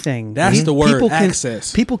everything. That's the word, people can,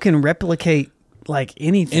 access. People can replicate like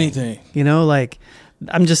anything. Anything. You know, like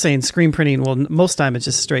I'm just saying screen printing, well, most time it's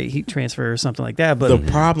just straight heat transfer or something like that. But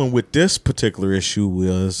The problem with this particular issue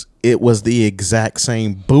was it was the exact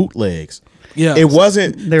same bootlegs. Yeah. It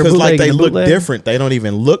wasn't They're because like bootlegging they the look bootleg? different. They don't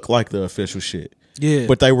even look like the official shit. Yeah.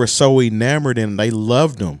 But they were so enamored and they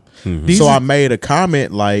loved them. These So are- I made a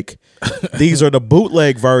comment like, these are the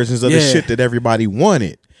bootleg versions of the Yeah. shit that everybody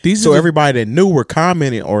wanted. These So are the- everybody that knew were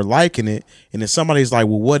commenting or liking it, and then somebody's like,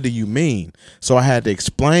 "Well, what do you mean?" So I had to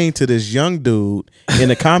explain to this young dude in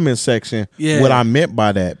the comment section Yeah. what I meant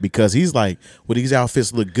by that, because he's like, "Well, these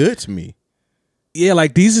outfits look good to me." Yeah,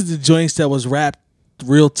 like these are the joints that was wrapped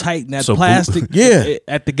real tight in that So plastic. Yeah.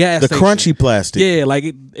 At the gas The station. crunchy plastic. Yeah, like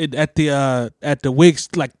it at the Wigs,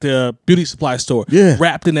 like the beauty supply store. Yeah.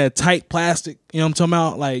 Wrapped in that tight plastic. You know what I'm talking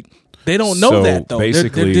about? Like they don't know So, that though. They're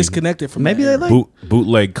basically, disconnected from maybe that. they like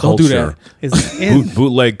bootleg Don't do culture. that. is in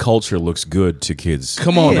Bootleg culture looks good to kids.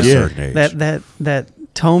 Come on, at a Yeah. certain age. that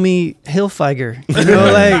Tommy Hilfiger. You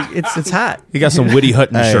know, like it's hot. He got some Witty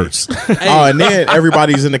Hutton Hey. shirts. Oh, and then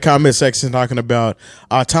everybody's in the comment section talking about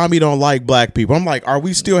Tommy don't like black people. I'm like, are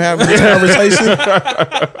we still having this conversation?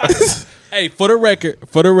 Hey, for the record,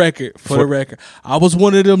 I was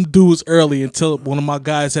one of them dudes early until one of my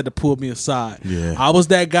guys had to pull me aside. Yeah. I was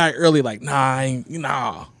that guy early, like, nah, you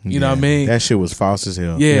know what I mean? That shit was false as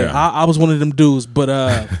hell. Yeah, Yeah. I was one of them dudes. But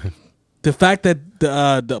the fact that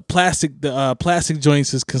the plastic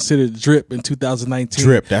joints is considered drip in 2019.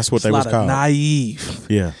 Drip, that's what it's they a was lot of called. naive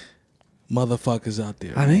Yeah. motherfuckers out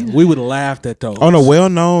there. I mean- man. We would have laughed at those. On a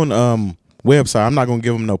well-known website, I'm not gonna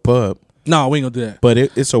give them no pub, No, we ain't gonna do that. but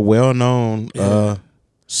it's a well-known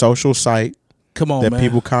social site Come on, that man.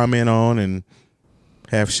 people comment on and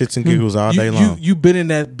have shits and giggles all day long. You been in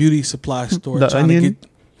that beauty supply store The trying Onion? to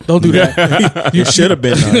get. Don't do that. You should have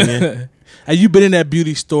been on it. And you been in that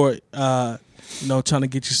beauty store, trying to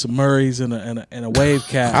get you some Murrays and a wave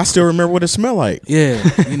cap. I still remember what it smelled like. Yeah,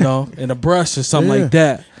 and a brush or something Yeah. like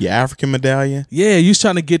that. Your African medallion. Yeah, you was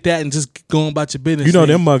trying to get that and just going about your business. You know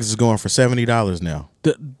And them mugs is going for $70 now.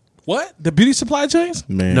 What? The beauty supply chains?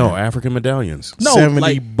 Man, No, African medallions. No,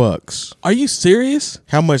 $70. Are you serious?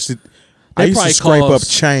 How much did They I used to probably scrape up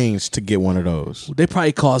cost- change to get one of those? They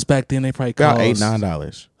probably cost back then. They probably About cost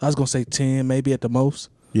 $8-9. I was gonna say 10, maybe at the most.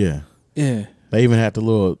 Yeah. Yeah. They even had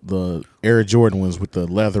the Air Jordan ones with the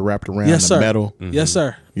leather wrapped around Yes, the sir. metal. Yes,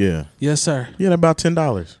 sir. Yeah. Yes, sir. Yeah, they're about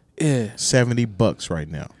 $10. Yeah. $70 right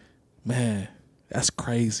now. Man, that's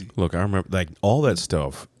crazy. Look, I remember like all that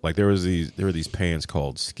stuff. Like there were these pants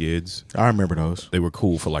called Skids. I remember those. They were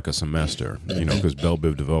cool for like a semester, because Belle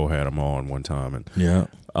Biv DeVoe had them on one time, and Yeah.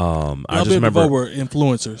 I just remember were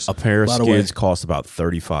influencers. a pair of by the way. Skids cost about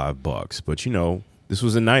 $35, but this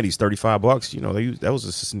was the '90s. $35, that was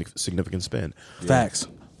a significant spend. Facts.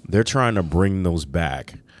 They're trying to bring those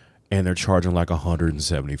back, and they're charging like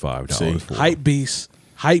 $175 See. for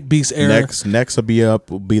Hype beast era. Next will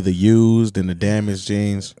be the used and the damaged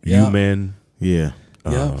jeans. Yeah. men. Yeah.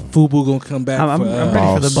 Yeah, Fubu gonna come back. I'm for,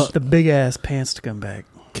 ready for Boss. the big ass pants to come back.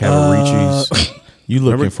 Cavaricci's. You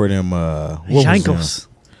looking Remember- for them what was Jankos.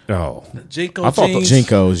 Oh, Jinko I thought jeans.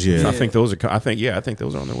 Jinkos, yeah. I think those are. I think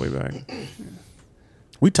those are on their way back.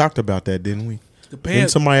 We talked about that, didn't we? The Didn't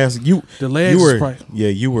pants. somebody ask you? The legs You is were, probably- yeah,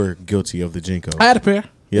 you were guilty of the Jinkos. I had a pair.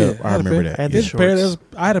 Yeah, I had a remember pair. that. I had Yeah. the Here's a pair. shorts.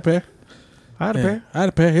 I had a pair. I had a pair. I had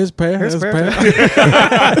a pair. Here's a pair. Here's a pair.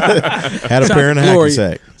 Had a Shout pair and a out to Glory. hacky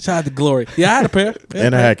sack. Shout out to Glory. Yeah, I had a pair.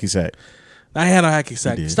 And a hacky sack. I ain't had no hacky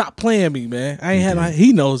sack. You did. Stop playing me, man. I ain't had no.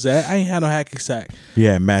 He knows that. I ain't had no hacky sack. You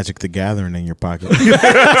had Magic the Gathering in your pocket.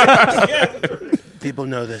 People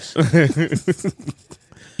know this.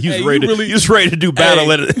 You Hey, was you ready to do battle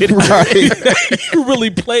Hey. at it. You really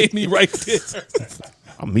played me right there.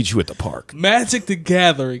 I'll meet you at the park. Magic the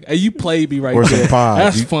Gathering. Hey, you played me right Or there. some pogs.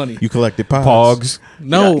 That's You- funny. You collected pogs. Pogs.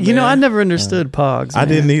 No, You know, I man. never understood Pogs. I man.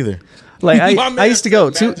 didn't either. Like My I man used to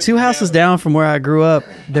go said two houses down from where I grew up.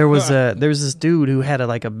 There was this dude who had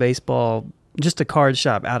a baseball, just a card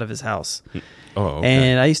shop out of his house, Oh, okay.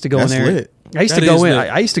 and I used to go That's in there. lit. I used to go in.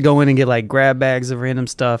 I used to go in and get like grab bags of random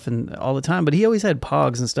stuff and all the time. But he always had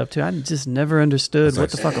Pogs and stuff too. I just never understood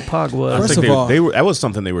what the fuck a Pog was. First of all, that was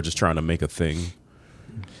something they were just trying to make a thing.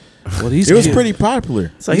 Well, it was pretty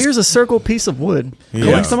popular. So here's a circle piece of wood.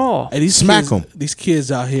 Collect them all. Hey, Smack them. These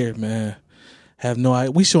kids out here, man, have no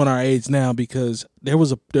idea. We showing our age now because there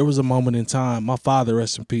was a moment in time. My father,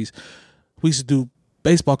 rest in peace, we used to do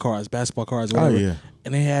baseball cards, basketball cards, whatever. Oh yeah.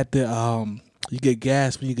 And they had the you get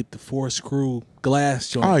gas when you get the 4-screw glass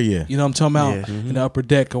joint. Oh yeah. You know what I'm talking about? Yeah. In the upper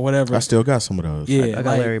deck or whatever. I still got some of those. Yeah, I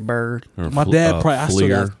got Larry Bird. My dad probably. I still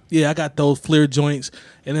got. Yeah, I got those Fleer joints,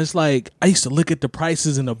 and it's like I used to look at the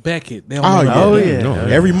prices in the Beckett. They don't Oh know yeah. that.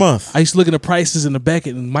 Every month. I used to look at the prices in the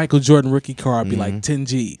Beckett, and Michael Jordan rookie card be like 10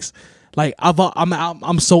 G's. Like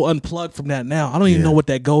I'm so unplugged from that now. I don't even know what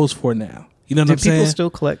that goes for now. You know what I'm saying? Do people still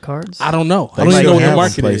collect cards? I don't know. They I don't even know what the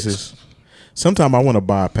market places. is. Sometimes I want to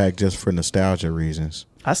buy a pack just for nostalgia reasons.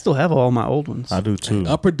 I still have all my old ones. I do too.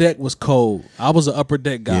 Upper Deck was cold. I was an Upper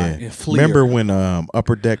Deck guy. Yeah. In Fleer. Remember when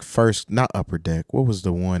Upper Deck first? Not Upper Deck. What was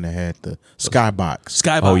the one that had the Skybox?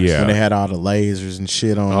 Skybox. Oh, yeah. When they had all the lasers and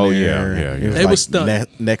shit on Oh, there. yeah. It was They like was stunned.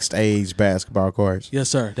 next age basketball cards. Yes,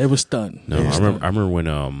 sir. They were stunned. No, I remember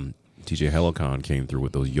when DJ Helicon came through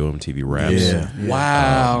with those Yo MTV raps. Yeah.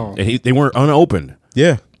 Wow. And they weren't unopened.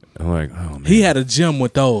 Yeah. I'm like, oh man. He had a gym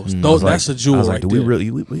with those. Those that's a jewel I was like, right do there. we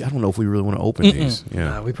really? I don't know if we really want to open these.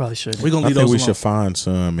 Yeah. We probably should. We're gonna I leave think those we alone. should find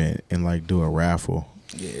some and like do a raffle.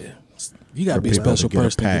 Yeah. You gotta for be a people special to get a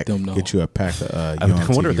person to pack, get them though. Get you a pack of I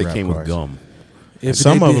wonder if they rap came with cards. gum. If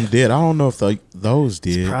Some they of did- them did. I don't know if those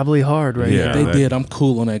did. Probably hard, right? Yeah. If they that- did, I'm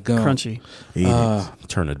cool on that gum. Crunchy. Eat it.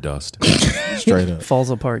 Turn to dust. Straight up.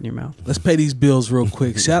 Falls apart in your mouth. Let's pay these bills real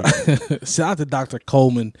quick. Shout out to Dr.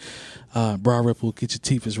 Coleman. Broad Ripple, get your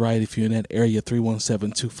teeth is right if you're in that area.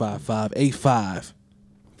 317-255-8546.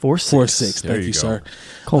 4-6. There Thank you you, go. sir.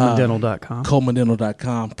 ColemanDental.com.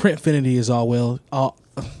 ColemanDental.com. Printfinity is all well.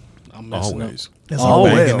 I'm messing Always. up. That's You all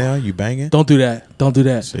banging well. now? You banging? Don't do that. Don't do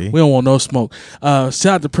that. See? We don't want no smoke. Shout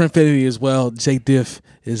out to Printfinity as well. Jay Diff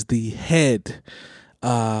is the head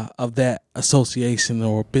of that association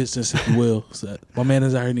or business, if you will. So my man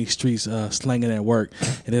is out here in these streets slanging at work,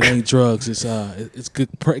 and it ain't drugs. It's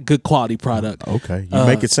good quality product. Okay. You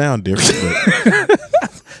make it sound different. But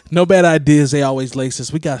No bad ideas. They always lace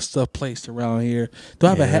us. We got stuff placed around here. Do I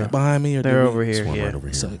have a hat behind me? Or They're do we- over here. one Yeah. right over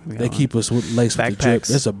here. So We they got keep us laced with the drip. Backpacks.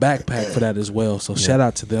 There's a backpack for that as well. So shout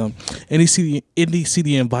out to them. Indie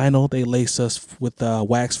CD and Vinyl, they lace us with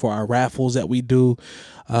wax for our raffles that we do.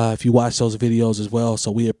 If you watch those videos as well,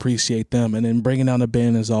 so we appreciate them. And then bringing down the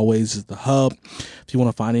band as always is the hub. If you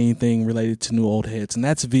want to find anything related to New Old Heads, and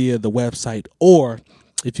that's via the website, or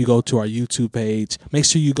if you go to our YouTube page, make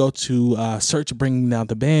sure you go to search Bringing Down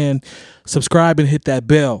the Band, subscribe and hit that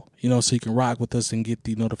bell, so you can rock with us and get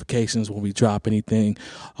the notifications when we drop anything.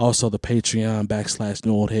 Also the Patreon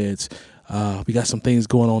 /New Old Heads. We got some things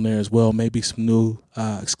going on there as well, maybe some new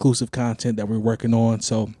exclusive content that we're working on.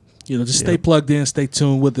 So, just stay plugged in, stay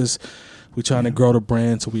tuned with us. We're trying to grow the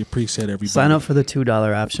brand, so we appreciate everybody. Sign up for the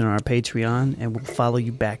 $2 option on our Patreon, and we'll follow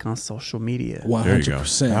you back on social media.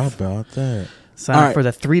 100%. how about that? Sign All up right. for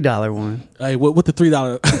the $3 one. Hey, what the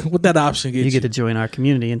 $3? What that option get You get to join our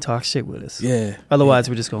community and talk shit with us. Yeah. Otherwise,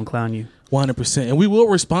 we're just gonna clown you. 100%. And we will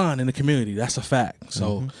respond in the community. That's a fact.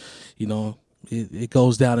 So, it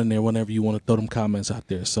goes down in there whenever you want to throw them comments out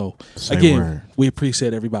there. So, Say again, word. we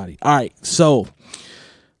appreciate everybody. All right. So,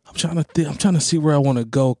 I'm trying to see where I want to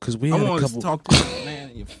go because we had a couple. talk to you, man,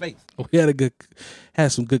 in your face. We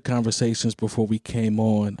had some good conversations before we came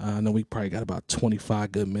on. I know we probably got about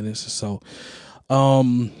 25 good minutes or so.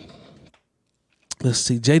 Let's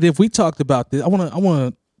see, Jada, if we talked about this, I want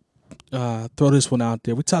to throw this one out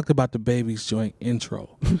there. We talked about the Baby's joint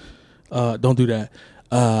intro. Don't do that.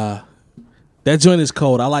 That joint is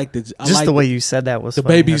cold. I like the Just the way you said that was the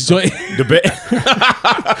funny. Baby's joint.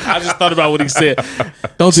 I just thought about what he said.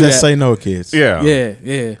 Don't do that. Just say no, kids. Yeah.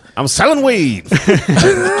 Yeah. I'm selling weed.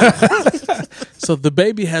 So the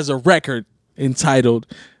Baby has a record entitled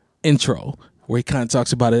Intro, where he kind of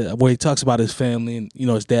talks about it, where he talks about his family and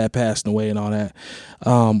his dad passing away and all that.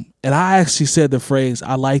 And I actually said the phrase,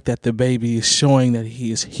 I like that the Baby is showing that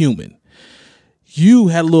he is human. You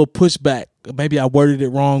had a little pushback. Maybe I worded it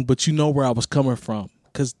wrong, but you know where I was coming from.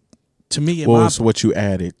 Because to me, What was what you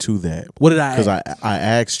added to that? What did I Because add? I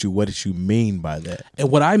asked you, what did you mean by that? And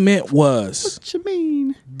what I meant was, What you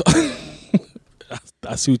mean?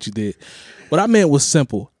 I see what you did. What I meant was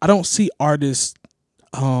simple. I don't see artists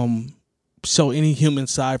show any human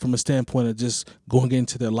side from a standpoint of just going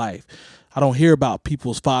into their life. I don't hear about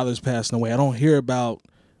people's fathers passing away. I don't hear about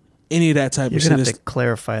any of that type You're of shit. gonna have to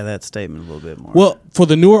clarify that statement a little bit more. Well, for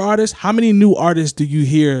the newer artists, how many new artists do you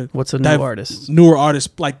hear? What's a new artist? Newer artists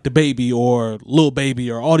like DaBaby or Lil Baby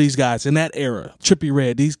or all these guys in that era, Trippie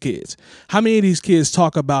Redd, these kids. How many of these kids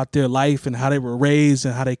talk about their life and how they were raised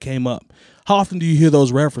and how they came up? How often do you hear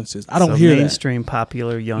those references? I don't hear mainstream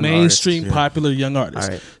popular young popular young artists.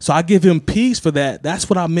 All right. So I give him peace for that. That's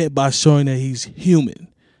what I meant by showing that he's human.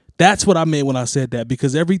 That's what I meant when I said that,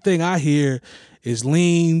 because everything I hear is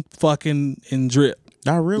lean, fucking, and drip.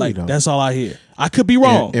 Not really, Like, though. that's all I hear. I could be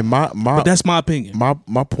wrong, And but that's my opinion.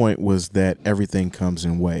 My point was that everything comes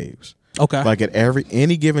in waves. Okay. Like at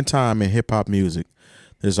any given time in hip hop music,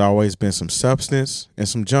 there's always been some substance and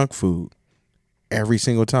some junk food. Every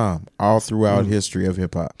single time, all throughout history of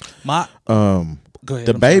hip hop. Go ahead.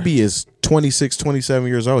 DaBaby is 26, 27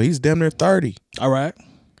 years old. He's damn near 30. All right.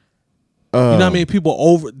 You know how many people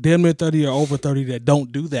over damn near 30 or over 30 that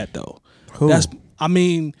don't do that though? Who? I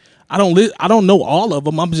don't know all of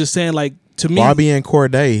them. I'm just saying, like, to me, Bobby and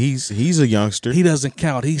Corday, he's a youngster. he doesn't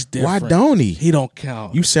count. He's different. Why don't he? He don't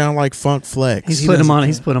count. You sound like Funk Flex. He's put him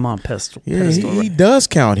on pedestal. Yeah, he does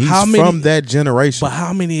count. He's from that generation. But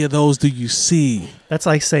how many of those do you see? That's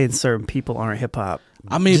like saying certain people aren't hip hop.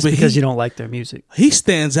 I mean, just but because you don't like their music. He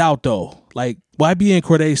stands out though. Like YB and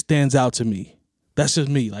Corday stands out to me. That's just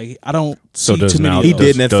me. Like, I don't see too many. He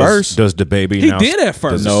didn't at first. Does DaBaby? He did at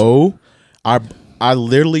first. No, I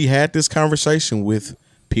literally had this conversation with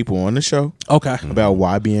people on the show. Okay. About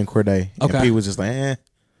YB and Corday. Okay. And people was just like,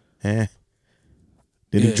 Then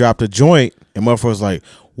he dropped a joint, and motherfucker was like,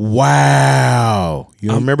 wow.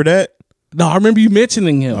 You remember that? No, I remember you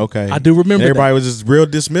mentioning him. Okay. I do remember. And everybody was just real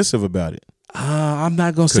dismissive about it. I'm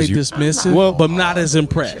not gonna say dismissive, but I'm not as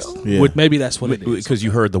impressed. Yeah. Maybe that's what it is. Because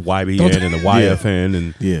you heard the YBN and the YFN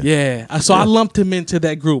and Yeah. So I lumped him into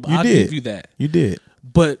that group. I'll give you that. You did.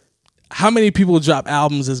 But how many people drop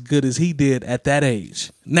albums as good as he did at that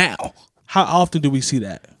age? Now, how often do we see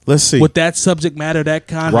that? Let's see. With that subject matter, that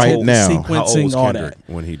kind Right of now. how old sequencing, was all Kendrick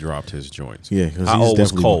that. when he dropped his joints? Yeah. 'Cause How he's old was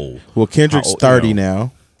definitely- Cole? Well, Kendrick's How old- 30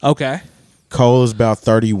 now. Okay. Cole is about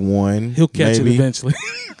 31. He'll catch maybe. it eventually.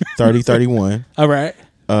 30, 31. All right.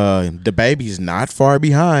 DaBaby's not far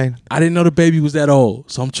behind. I didn't know DaBaby was that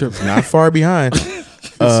old, so I'm tripping. Not far behind.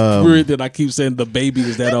 It's weird that I keep saying DaBaby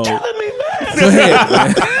is that old. Go ahead,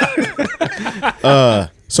 man.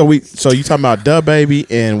 So you talking about DaBaby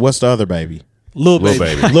and what's the other baby? Lil Lil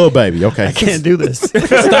Baby. Baby. Lil Baby. Okay. I can't do this.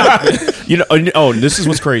 You know, oh, this is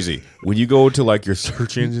what's crazy. When you go to like your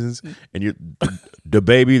search engines and you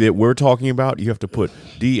DaBaby that we're talking about, you have to put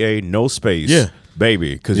DA no space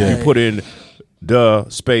baby, because if you put in the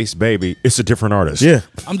space baby, it's a different artist. Yeah.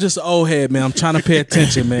 I'm just an old head, man. I'm trying to pay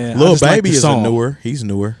attention, man. Lil I just like Baby the is song. newer. He's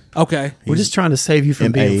newer. Okay. We're just trying to save you from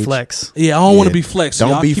In being age. flex. Yeah, I don't want to be flex. Don't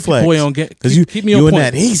Y'all be keep flex. Your boy on get. Because Keep me on you and point.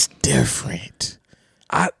 that, he's different.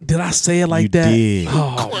 Did I say it like You that? did.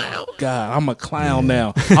 Oh my God, I'm a clown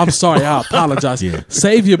now. I'm sorry. I apologize.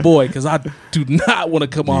 Save your boy, because I do not want to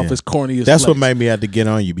come off as corny as That's Flex. what made me have to get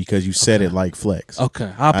on you, because you said it like Flex.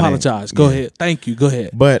 Okay, I apologize. Go ahead. Thank you. Go ahead.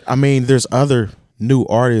 But I mean, there's other new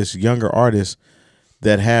artists, younger artists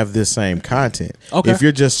that have this same content. Okay. If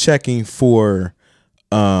you're just checking for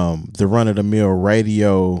the run of the mill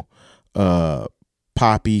radio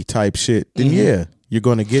poppy type shit, then you're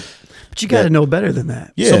gonna get. But you got to know better than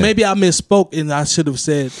that. Yeah. So maybe I misspoke, and I should have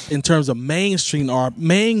said in terms of mainstream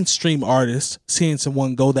artists seeing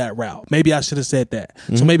someone go that route. Maybe I should have said that.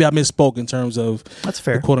 So maybe I misspoke in terms of That's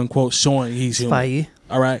fair. the quote unquote showing he's human. Spy.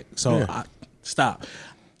 All right. So stop.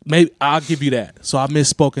 Maybe I'll give you that. So I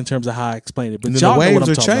misspoke in terms of how I explained it. But And then y'all the know what waves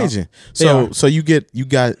I'm are talking about. changing. They are. So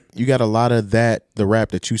you got a lot of that, the rap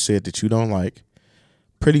that you said that you don't like.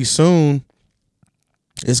 Pretty soon,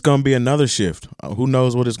 it's gonna be another shift. Who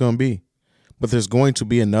knows what it's gonna be? But there's going to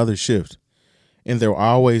be another shift. And there'll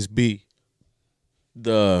always be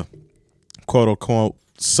the quote unquote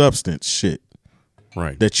substance shit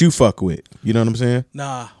Right. that you fuck with. You know what I'm saying?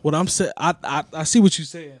 Nah, what I'm saying, I see what you're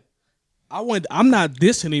saying. I'm not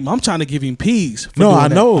dissing him. I'm trying to give him peace. For No, doing I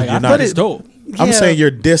that. know Like, you're I not. thought it's dope. I'm Yeah. saying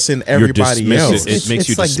you're dissing everybody You're else. dismissive. It makes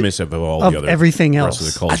you like dismissive of all of the other everything rest else.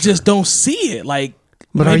 of the culture. I just don't see it. Like,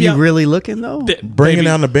 But are maybe you I'm- really looking though? Bringing Baby,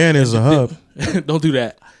 down the band is a hub. don't do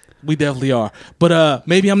that. We definitely are. But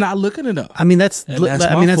maybe I'm not looking enough. I mean that's And that's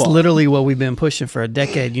my that's fault. literally what we've been pushing for a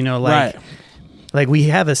decade. You know, like Right. like we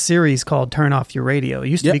have a series called Turn Off Your Radio. It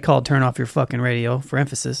used to Yep. be called Turn Off Your Fucking Radio for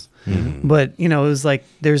emphasis. But you know, it was like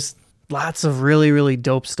there's lots of really really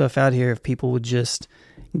dope stuff out here if people would just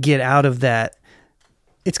get out of that.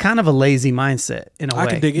 It's kind of a lazy mindset in a I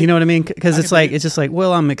way. can dig it. You know what I mean? Because I it's can like dig it. it's just like,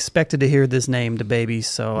 well, I'm expected to hear this name, DaBaby,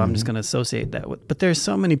 so I'm just going to associate that with. But there's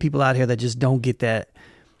so many people out here that just don't get that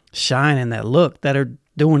shine and that look that are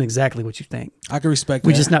doing exactly what you think. I can respect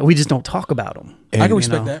that. We just don't talk about them. I can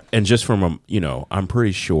respect that. And just from I'm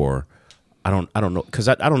pretty sure. I don't know because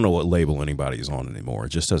I don't know what label anybody is on anymore. It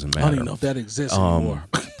just doesn't matter. I don't even know if that exists anymore.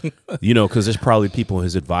 Because there's probably people,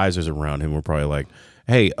 his advisors around him were probably like,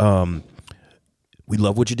 "Hey, we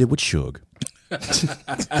love what you did with Suge.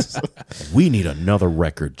 We need another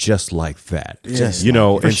record just like that."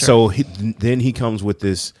 So then he comes with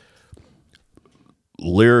this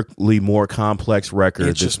lyrically more complex record,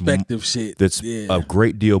 introspective shit that's a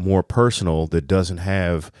great deal more personal, that doesn't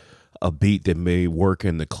have a beat that may work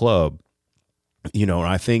in the club. And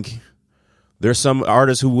I think there's some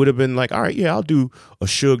artists who would have been like, all right, yeah, I'll do a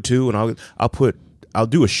Suge too, and I'll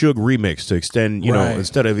do a Suge remix to extend,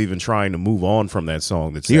 instead of even trying to move on from that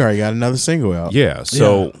song. He already got another single out. Yeah,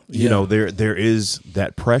 so there is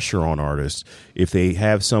that pressure on artists if they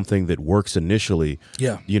have something that works initially.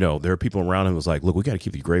 Yeah, there are people around him who's like, look, we got to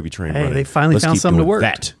keep the gravy train running. They finally found something to work.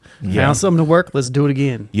 Found something to work. Let's do it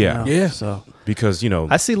again. Yeah, yeah. So because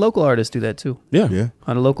I see local artists do that too. Yeah.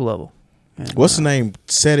 On a local level. And, what's the name?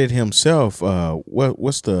 Said it himself.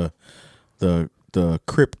 What's the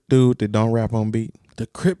Crip dude that don't rap on beat? The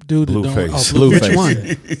Crip dude that Blueface. Blueface. Which one?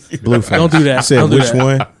 Blueface. Don't do that. I said Don't do which that.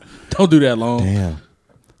 one? Don't do that long. Damn.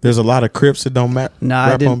 There's a lot of Crips that don't rap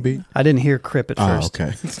on beat. I didn't hear Crip at Oh, first.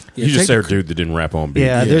 okay. You just said a dude that didn't rap on beat.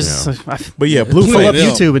 Yeah, there's. But yeah, Pull up Blueface.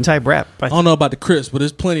 YouTube and type rap. I don't know about the Crips, but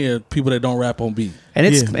there's plenty of people that don't rap on beat. And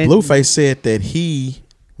it's Blueface said that he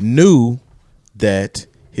knew that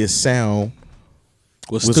his sound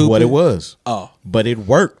was stupid. what it was. Oh, But it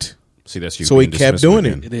worked. See, that's you. So he being kept dismissive doing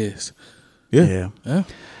again. it is. Yeah.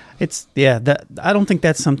 It's that I don't think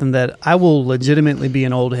that's something that I will legitimately be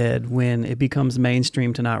an old head when it becomes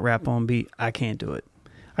mainstream to not rap on beat. I can't do it.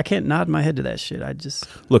 I can't nod my head to that shit. I just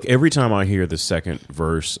Look, every time I hear the second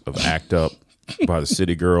verse of Act Up by the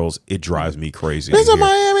City Girls, it drives me crazy. It's a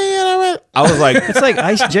Miami. I was like, it's like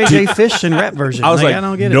Ice JJ Fish and rap version. I was like, I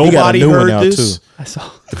don't get it. nobody He got a new one heard out, this. too. I saw.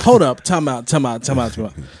 Hold up. Time out.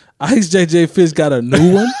 Ice JJ Fish got a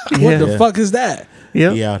new one? What the fuck is that?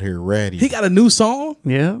 Yep. He out here ready. He got a new song?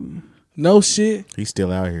 Yeah. No shit. He's still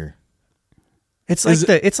out here. It's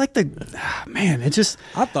like man, it just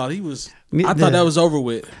I thought he was. Me- I the- thought that was over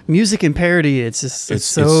with. music and parody. It's just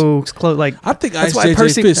it's It's- so close. Like I think that's Ice why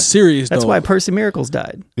JJ Fish serious. That's though. why Percy Miracles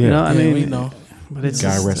died. Yeah. You know, I Yeah, mean, we know. but it's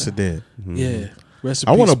Guy just, rested dead. Yeah. Rest in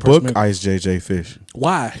I peace, want to Percy book Miracles. Ice JJ Fish.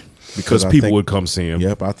 Why? Because I people think- would come see him.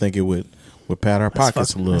 Yep, I think it would pat our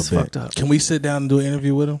pockets a little that's bit. fucked up. Can we sit down and do an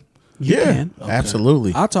interview with him? You Yeah, can.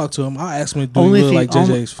 absolutely. I'll talk to him. I'll ask him. Do Only he if really he like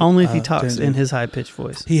JJ's? only if he talks JJ? in his high pitched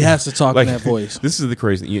voice. He has to talk in that voice. This is the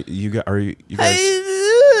crazy. You guys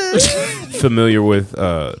familiar with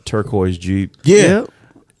Turquoise Jeep? Yeah. Yep.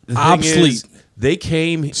 The thing Obsolete. is, they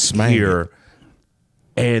came Smack here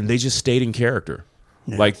and they just stayed in character.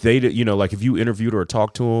 Like they, like if you interviewed or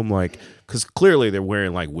talked to them, like because clearly they're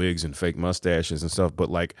wearing like wigs and fake mustaches and stuff. But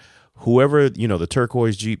like whoever, the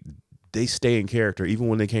Turquoise Jeep, they stay in character. Even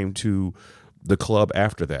when they came to the club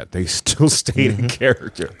after that, they still stayed in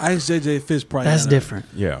character. Ice JJ Fish probably. That's got different.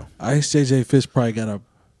 Yeah. Ice JJ Fish probably got a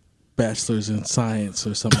bachelor's in science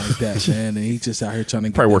or something like that, man. And he just out here trying to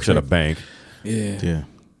get Probably that works at a paper. bank. Yeah. Yeah.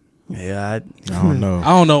 Yeah, I don't know. I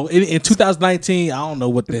don't know. In 2019, I don't know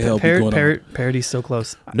what the hell be going on. Parody's so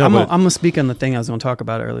close. No, I'm but- going to speak on the thing I was going to talk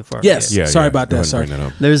about earlier. Before I Yes. forget. Sorry about Go that, ahead and sorry. bring that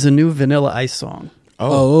up. There's a new Vanilla Ice song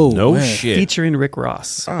Oh, No man. shit. featuring Rick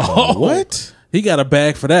Ross. Oh, what? He got a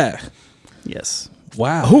bag for that. Yes.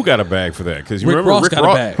 Wow. Who got a bag for that? Because you Rick remember Ross Rick got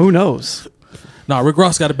a bag. Who knows? No, Rick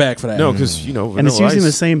Ross got a bag for that. No, because And it's using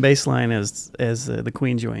the same bass line as the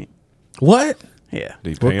Queen joint. What? Yeah. Did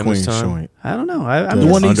he pay What him Queen this time? joint? I don't know. I'm The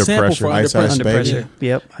just one he Under sampled Pressure. for Under Ice Ice Pressure. under Baby? pressure.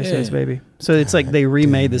 Yep. Ice Ice Yeah. Baby. So it's like they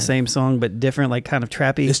remade the same song but different, like kind of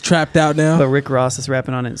trappy. It's trapped out now. But Rick Ross is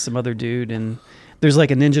rapping on it and some other dude. And there's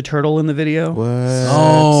like a Ninja Turtle in the video. What?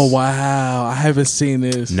 Oh wow! I haven't seen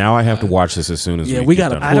this. Now I have to watch this as soon as Yeah, we we get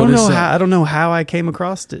gotta done. I don't Pull know this how. up. I don't know how I came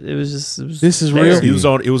across it. It was just. This is there. real? It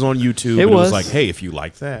was on YouTube. It and was. It was like, hey, if you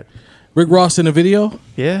like that, Rick Ross in the video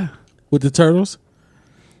Yeah. with the turtles.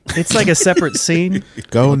 It's like a separate scene.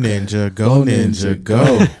 Go Ninja, go Ninja,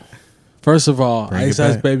 go. First of all, Bring it Ice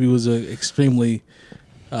Ice back. Baby was an extremely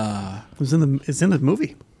It's in the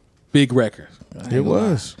movie. big record. I ain't It gonna lie.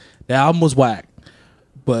 was. The album was whack,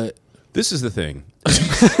 but this is the thing.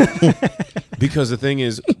 Because the thing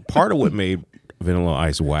is, part of what made Vanilla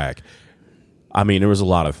Ice whack, I mean, there was a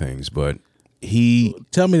lot of things, but he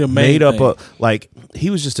tell me the main made up thing. he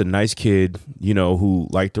was just a nice kid, who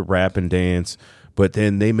liked to rap and dance, But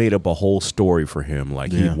then they made up a whole story for him.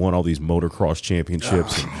 Like he won all these motocross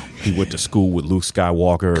championships. And he went to school with Luke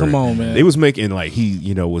Skywalker. Come on, man. They was making like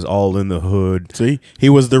he was all in the hood. See, he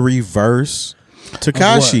was the reverse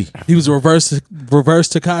Tekashi. He was reverse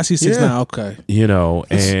Tekashi 6ix9ine. Okay.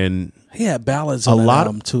 And he had ballads on that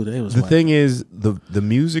album too. The thing is, the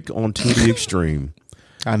music on To the Extreme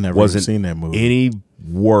I never wasn't seen that movie. any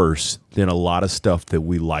worse than a lot of stuff that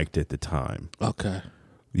we liked at the time. Okay.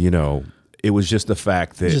 It was just the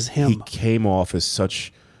fact that he came off as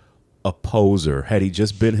such a poser. Had he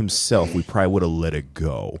just been himself, we probably would have let it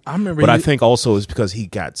go. I remember, but I think also it's because he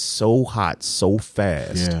got so hot so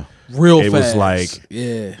fast. Yeah, real fast. It was like,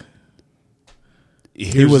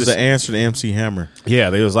 he was the answer to MC Hammer. Yeah,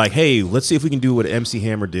 they was like, hey, let's see if we can do what MC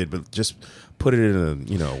Hammer did, but just put it in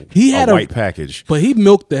he had a white package. But he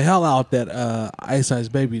milked the hell out that Ice Ice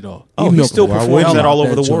Baby though. He still performs that all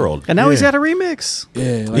over the world. And now he's got a remix.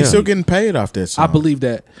 Yeah, he's still getting paid off that song. I believe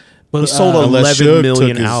that. But he sold 11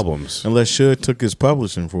 million albums. Unless Suge took his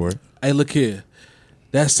publishing for it. Hey, look here.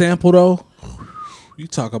 That sample though, you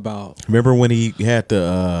talk about. Remember when he had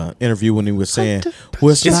the interview when he was saying,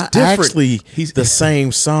 well, it's not actually the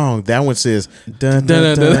same song. That one says dun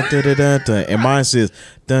dun dun dun dun dun dun, and mine says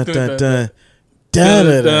dun dun dun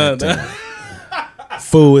dun dun dun.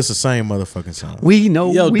 Fool, it's the same motherfucking song. We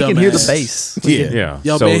know we can hear the bass. Yeah.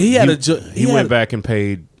 Yo, so man, he went back and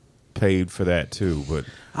paid for that too, but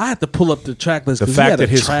I had to pull up the track list because he had a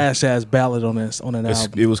trash ass ballad on that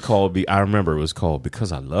album. It was called. I remember it was called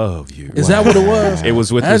 "Because I Love You." Is that what it was? It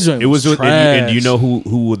was with. It was with. And do you know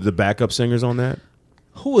who were the backup singers on that?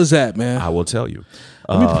 Who was that, man? I will tell you.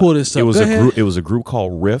 Let me pull this up. It was a group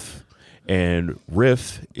called Riff, and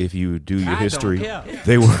Riff. If you do your history,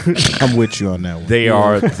 they were. I'm with you on that one. They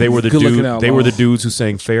were the dude. They were the dudes who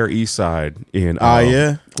sang "Fair East Side" in.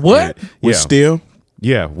 Yeah. What? With Steel.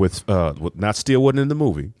 Yeah, with not Steel wasn't in the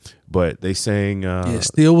movie, but they sang.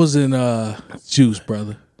 Steel was in Juice,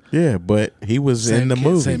 brother. Yeah, but he was in the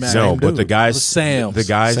movie. No, but the guys, Sam's. the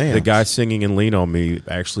guy singing in "Lean on Me"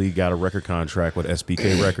 actually got a record contract with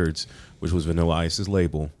SBK Records, which was Vanilla Ice's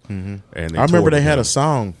label. Mm-hmm. And I remember they had a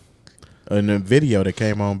song in a video that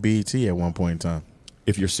came on BET at one point in time.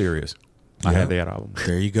 If You're Serious. I had that album.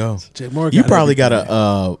 There you go. You probably got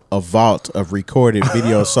a vault of recorded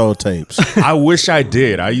video soul tapes. I wish I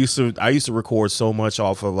did. I used to record so much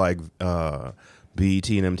off of like BET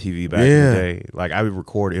and MTV back in the day. Like I would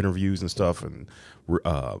record interviews and stuff and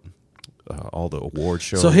all the award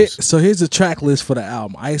shows. So here's the track list for the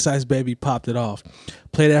album. Ice Ice Baby popped it off.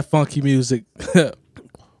 Play that funky music.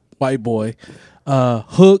 White Boy.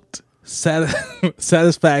 Hooked.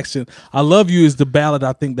 Satisfaction. I Love You is the ballad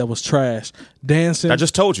I think that was trash. Dancing. I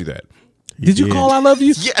just told you that. Did you call I Love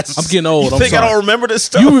You? Yes. I'm getting old. You think I don't remember this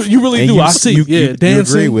stuff? You really do. I see. Dancing. You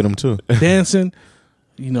agree with him too. Dancing.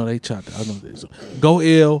 They tried to. I know this. Go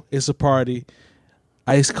Ill. It's a Party.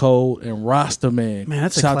 Ice Cold and Rasta Man. Man,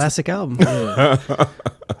 that's a classic album. Yeah.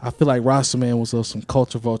 I feel like Rasta Man was some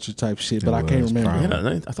Culture Vulture type shit, but I can't remember.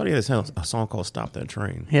 Yeah, I thought he had a song called "Stop That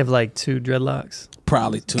Train." He have like 2 dreadlocks.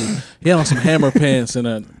 Probably 2. He had on some hammer pants and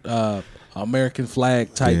a American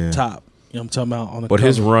flag type top. You know what I'm talking about? On the cover.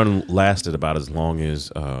 His run lasted about as long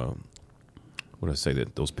as what did I say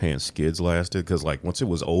that those pants skids lasted? Because like once it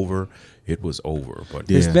was over, it was over. But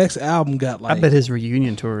his next album got like. I bet his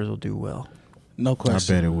reunion tours will do well. No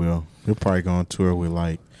question. I bet it will. He'll probably go on tour with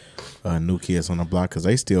like New Kids on the Block because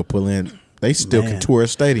they still pull in. They still can tour a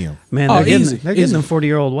stadium. Man, they're getting them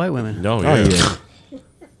 40-year-old white women. No,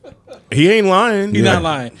 he ain't lying. He's not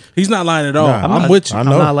lying. He's not lying at all. I'm with you. I'm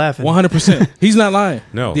not laughing. 100%. He's not lying.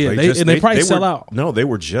 No. Yeah, they probably sell out. No, they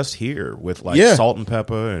were just here with like Salt and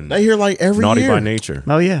Pepper and they hear like every Naughty year. by Nature.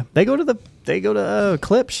 Oh yeah, they go to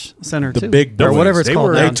Klipsch Center the too, big or whatever it's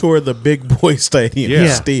called. They toured the Big Boy Stadium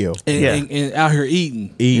still, and out here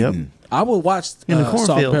eating. Yep. I would watch in the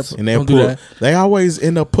cornfields, and they always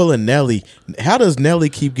end up pulling Nelly. How does Nelly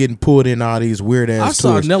keep getting pulled in all these weird ass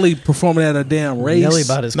tours? I saw Nelly performing at a damn race. Nelly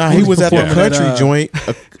about his he was at the country joint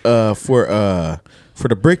for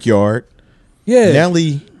the Brickyard. Yeah,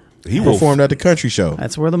 Nelly. He performed at the country show.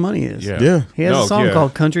 That's where the money is. Yeah. He has a song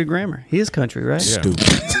called Country Grammar. He is country, right? Yeah. Stupid.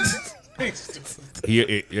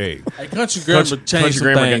 Country Grammar changed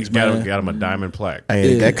some things, got him a diamond plaque.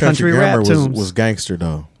 Hey, that Country Grammar was gangster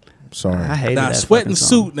though. Sorry. I hated that Sweating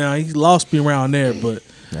Suit. Now he lost me around there, but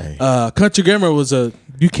Country Grammar was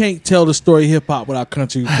you can't tell the story of hip hop without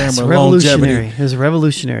Country Grammar. Revolutionary. It was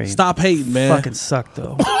revolutionary. Stop hating, man. Fucking sucked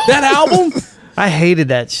though. That album. I hated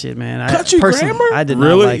that shit, man. Country Grammar? I did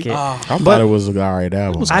Really? not like it. I thought it was a alright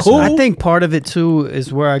album. cool. I think part of it too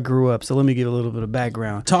is where I grew up. So let me give a little bit of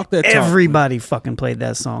background. Talk that talk. Everybody fucking played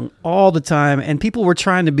that song all the time, and people were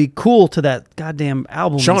trying to be cool to that goddamn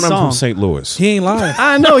album. Sean, and I'm song. from St. Louis. He ain't lying.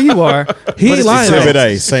 I know you are. He ain't lying. Exhibit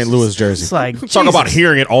A, St. Louis jersey. It's like Talk about Jesus.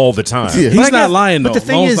 hearing it all the time. Yeah. He's But I not guess- lying though. But the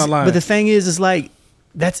thing Lone's is, not lying. but the thing is like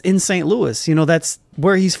that's in St. Louis. You know, that's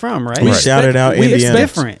where he's from, right? We shouted out we Indiana. It's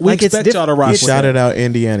different. We like it's expect y'all to rock We with shouted out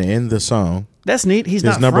Indiana in the song. That's neat. He's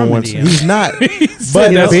His not number from one. Indiana. He's not. said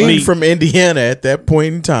But that's being neat. from Indiana at that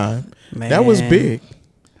point in time, that was Man. big.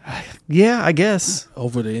 Yeah, I guess.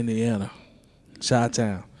 over to Indiana,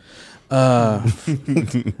 Chi-Town.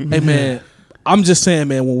 Hey man, I'm just saying,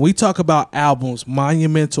 man. When we talk about albums,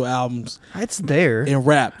 monumental albums It's there. in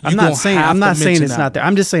rap, I'm you not gonna saying have I'm to not saying mention it's that. not there.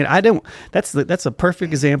 I'm just saying I don't. That's a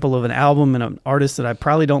perfect example of an album and an artist that I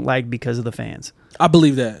probably don't like because of the fans. I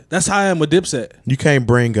believe that. That's how I am with Dipset. You can't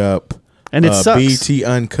bring up And it sucks. BT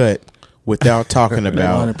Uncut without talking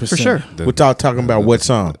about 100%. For sure. without talking about what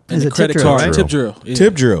song? And Is the it credit Tip Drill, card, right? Tip Drill, yeah.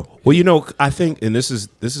 Tip drill, Well, you know, I think, and this is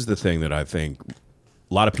the thing that I think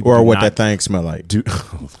a lot of people or do what not that thing smell like. do.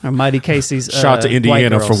 Or Mighty Casey's. Shout out to White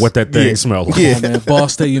Indiana for Girls. what that thing Yeah. smelled like. Yeah. Oh, man, Ball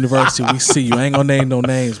State University. We see you. I ain't gonna name no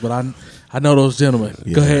names, but I know those gentlemen.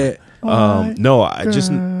 Yeah. Go ahead. No, I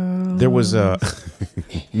just there was a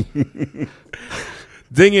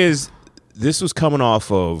thing is this was coming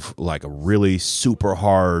off of like a really super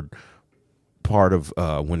hard part of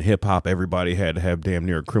when hip hop everybody had to have damn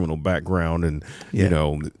near a criminal background and you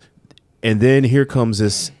know, and then here comes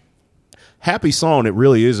this happy song. It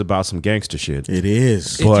really is about some gangster shit. It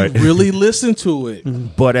is. But- If you really listen to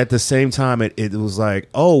it, But at the same time, it was like,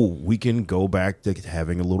 oh, we can go back to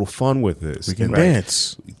having a little fun with this. We can And,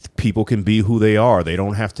 dance. People can be who they are. They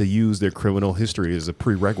don't have to use their criminal history as a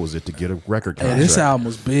prerequisite to get a record hey, contract. this album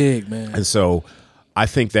was big, man. And so I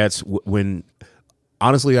think that's when,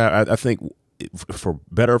 honestly, I think for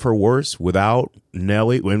better or for worse, without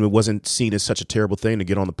Nelly, when it wasn't seen as such a terrible thing to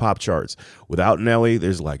get on the pop charts, without Nelly,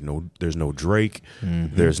 there's no Drake,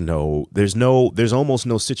 there's almost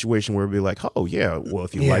no situation where it'd be like, oh yeah, well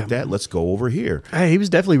if you like that, let's go over here, Hey, he was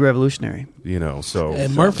definitely revolutionary. you know. So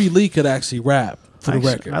And Murphy Lee could actually rap for the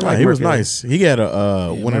Actually, record. I like He was Murphy Lee. nice. He got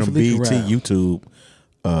a one of them Murphy Lee BET can rap. YouTube.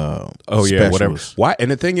 oh yeah, whatever. specials. Why?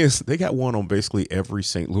 And the thing is, they got one on basically every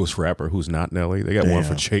St. Louis rapper who's not Nelly. They got one for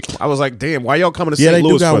Damn. Jake. I was like, damn, why y'all coming to Yeah, St. they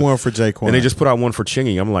Louis? do got one for Jaquan. And they just put out one for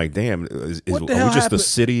Chingy. I'm like, damn, are What the we hell just the happened?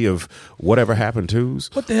 city of whatever happened to's?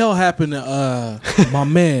 What the hell happened to my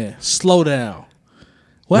man? Slow down.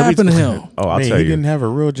 What Let me- happened to him? Oh, I'll Man, tell he you. didn't have a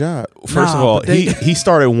real job. First of Nah, all, but they- he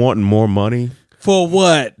started wanting more money, For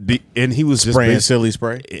what? and he was just Spraying basi- silly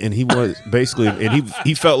spray. and he was basically, and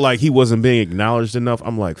he felt like he wasn't being acknowledged enough.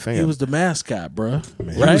 I'm like, fam, He was the mascot, bruh.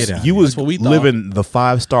 Man, Right? get out. you was That's what we thought. living the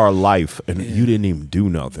 5-star life, and you didn't even do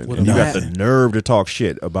nothing, With and a you got the bat. nerve to talk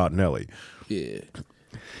shit about Nelly. Yeah.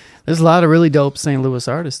 There's a lot of really dope St. Louis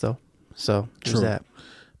artists though. So there's True. that.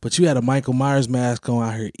 But you had a Michael Myers mask on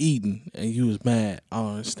out here eating, and you was mad. I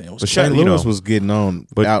don't understand. What's But going St. you Louis know, was getting on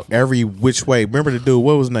but- out every which way. Remember the dude?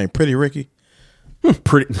 What was his name? Pretty Ricky.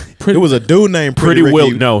 Pretty It was a dude named Pretty Ricky.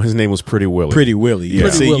 Willie. No, his name was Pretty Willie. Pretty Willie. Yeah.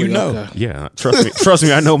 Pretty See, Willie, you know. okay. Yeah, trust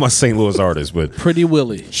me. I know my St. Louis artists, but Pretty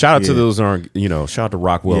Willie. shout out to Yeah. those shout out to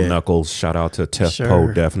Rockwell Yeah. Knuckles. Shout out to Tef Sure.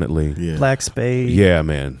 Poe, definitely. Yeah. Black Spade. Yeah,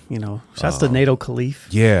 man. You know, shouts to Nato Khalif.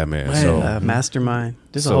 Yeah, man. Man. So Mastermind.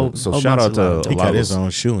 Just So- a whole, so whole shout bunch out of to He love. a lot got of his those- own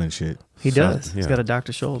shoe and shit. He does. yeah. He's got a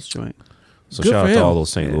Dr. Scholl's joint. So Good shout out for to him. all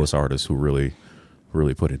those St. Louis artists who really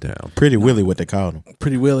put it down. Pretty Willie, what they called him.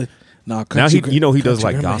 Pretty Willie. Nah, Now country he does country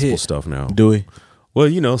like grammar gospel hit. stuff now. Do he?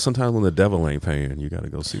 Well, sometimes when the devil ain't paying, you got to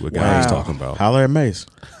go see what God is Wow. talking about. Holler at Mace.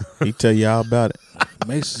 He tell you all about it.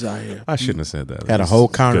 Mace is out here. I shouldn't have said that. Had a He's whole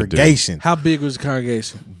good dude. congregation. How big was the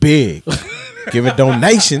congregation? Big. Giving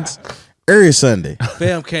donations every Sunday.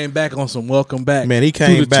 Fam came back on some welcome back. Man, he to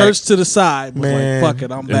came the back. church to the side. Was Man. like, fuck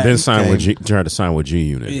it, I'm And back. then signed with came- tried to sign with G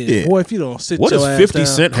Unit. yeah. Yeah. Boy, if you don't sit What your does ass 50 down,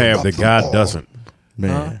 Cent have that God doesn't?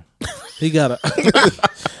 Man. He got a.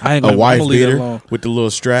 I ain't A gonna wife I'ma leave that beater alone. with the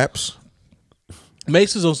little straps.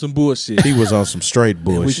 Mace is on some bullshit. He was on some straight we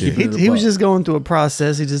bullshit. keep He was just going through a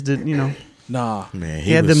process. He just didn't, Nah. Man,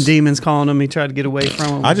 he had was- them demons calling him. He tried to get away from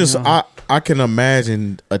them. I just I can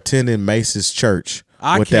imagine attending Mace's church.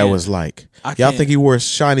 I What that can. was like. I Y'all can. think he wore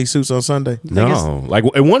shiny suits on Sunday? No. Like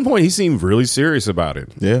at one point, he seemed really serious about it.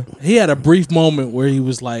 Yeah. He had a brief moment where he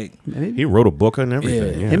was like, He wrote a book and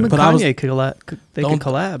everything. Yeah. Yeah. him and But I was- Kanye could Don't-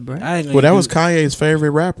 collab, right? I ain't gonna Well, that do was Kanye's favorite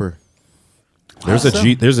rapper. There's a So,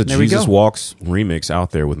 There's a there we Jesus go. Walks remix out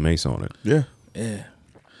there with Mace on it. Yeah. Yeah.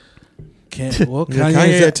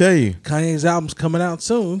 Kanye, I tell you, Kanye's album's coming out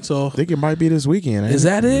soon, so I think it might be this weekend. Is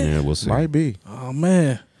that it? Yeah, we'll see. Might be. Oh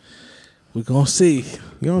man, we're gonna see.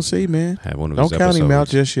 You gonna see, man. Have one of Don't his count him out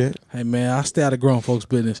episodes. just yet. Hey man, I stay out of grown folks'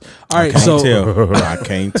 business. All right, I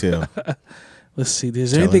can't tell. Let's see.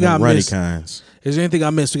 Is there anything I missed? Kinds. Is there anything I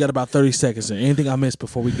missed? We got about 30 seconds. Is there anything I missed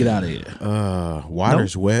before we get out of here?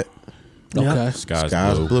 Water's wet. Okay.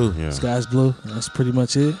 Sky's blue. Yeah. Sky's blue. That's pretty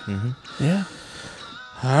much it. Mm-hmm. Yeah.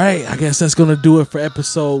 All right, I guess that's going to do it for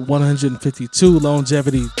episode 152,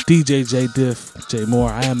 Longevity, DJ J Diff, J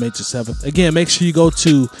Moore. I am Major 7th. Again, make sure you go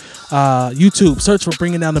to YouTube, search for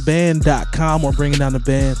BringingDownTheBand.com or Bringing Down the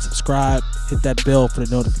Band. Subscribe, hit that bell for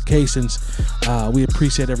the notifications. We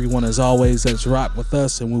appreciate everyone, as always, that's rocked with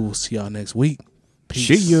us, and we will see y'all next week. Peace.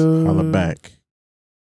 See ya. Holla back.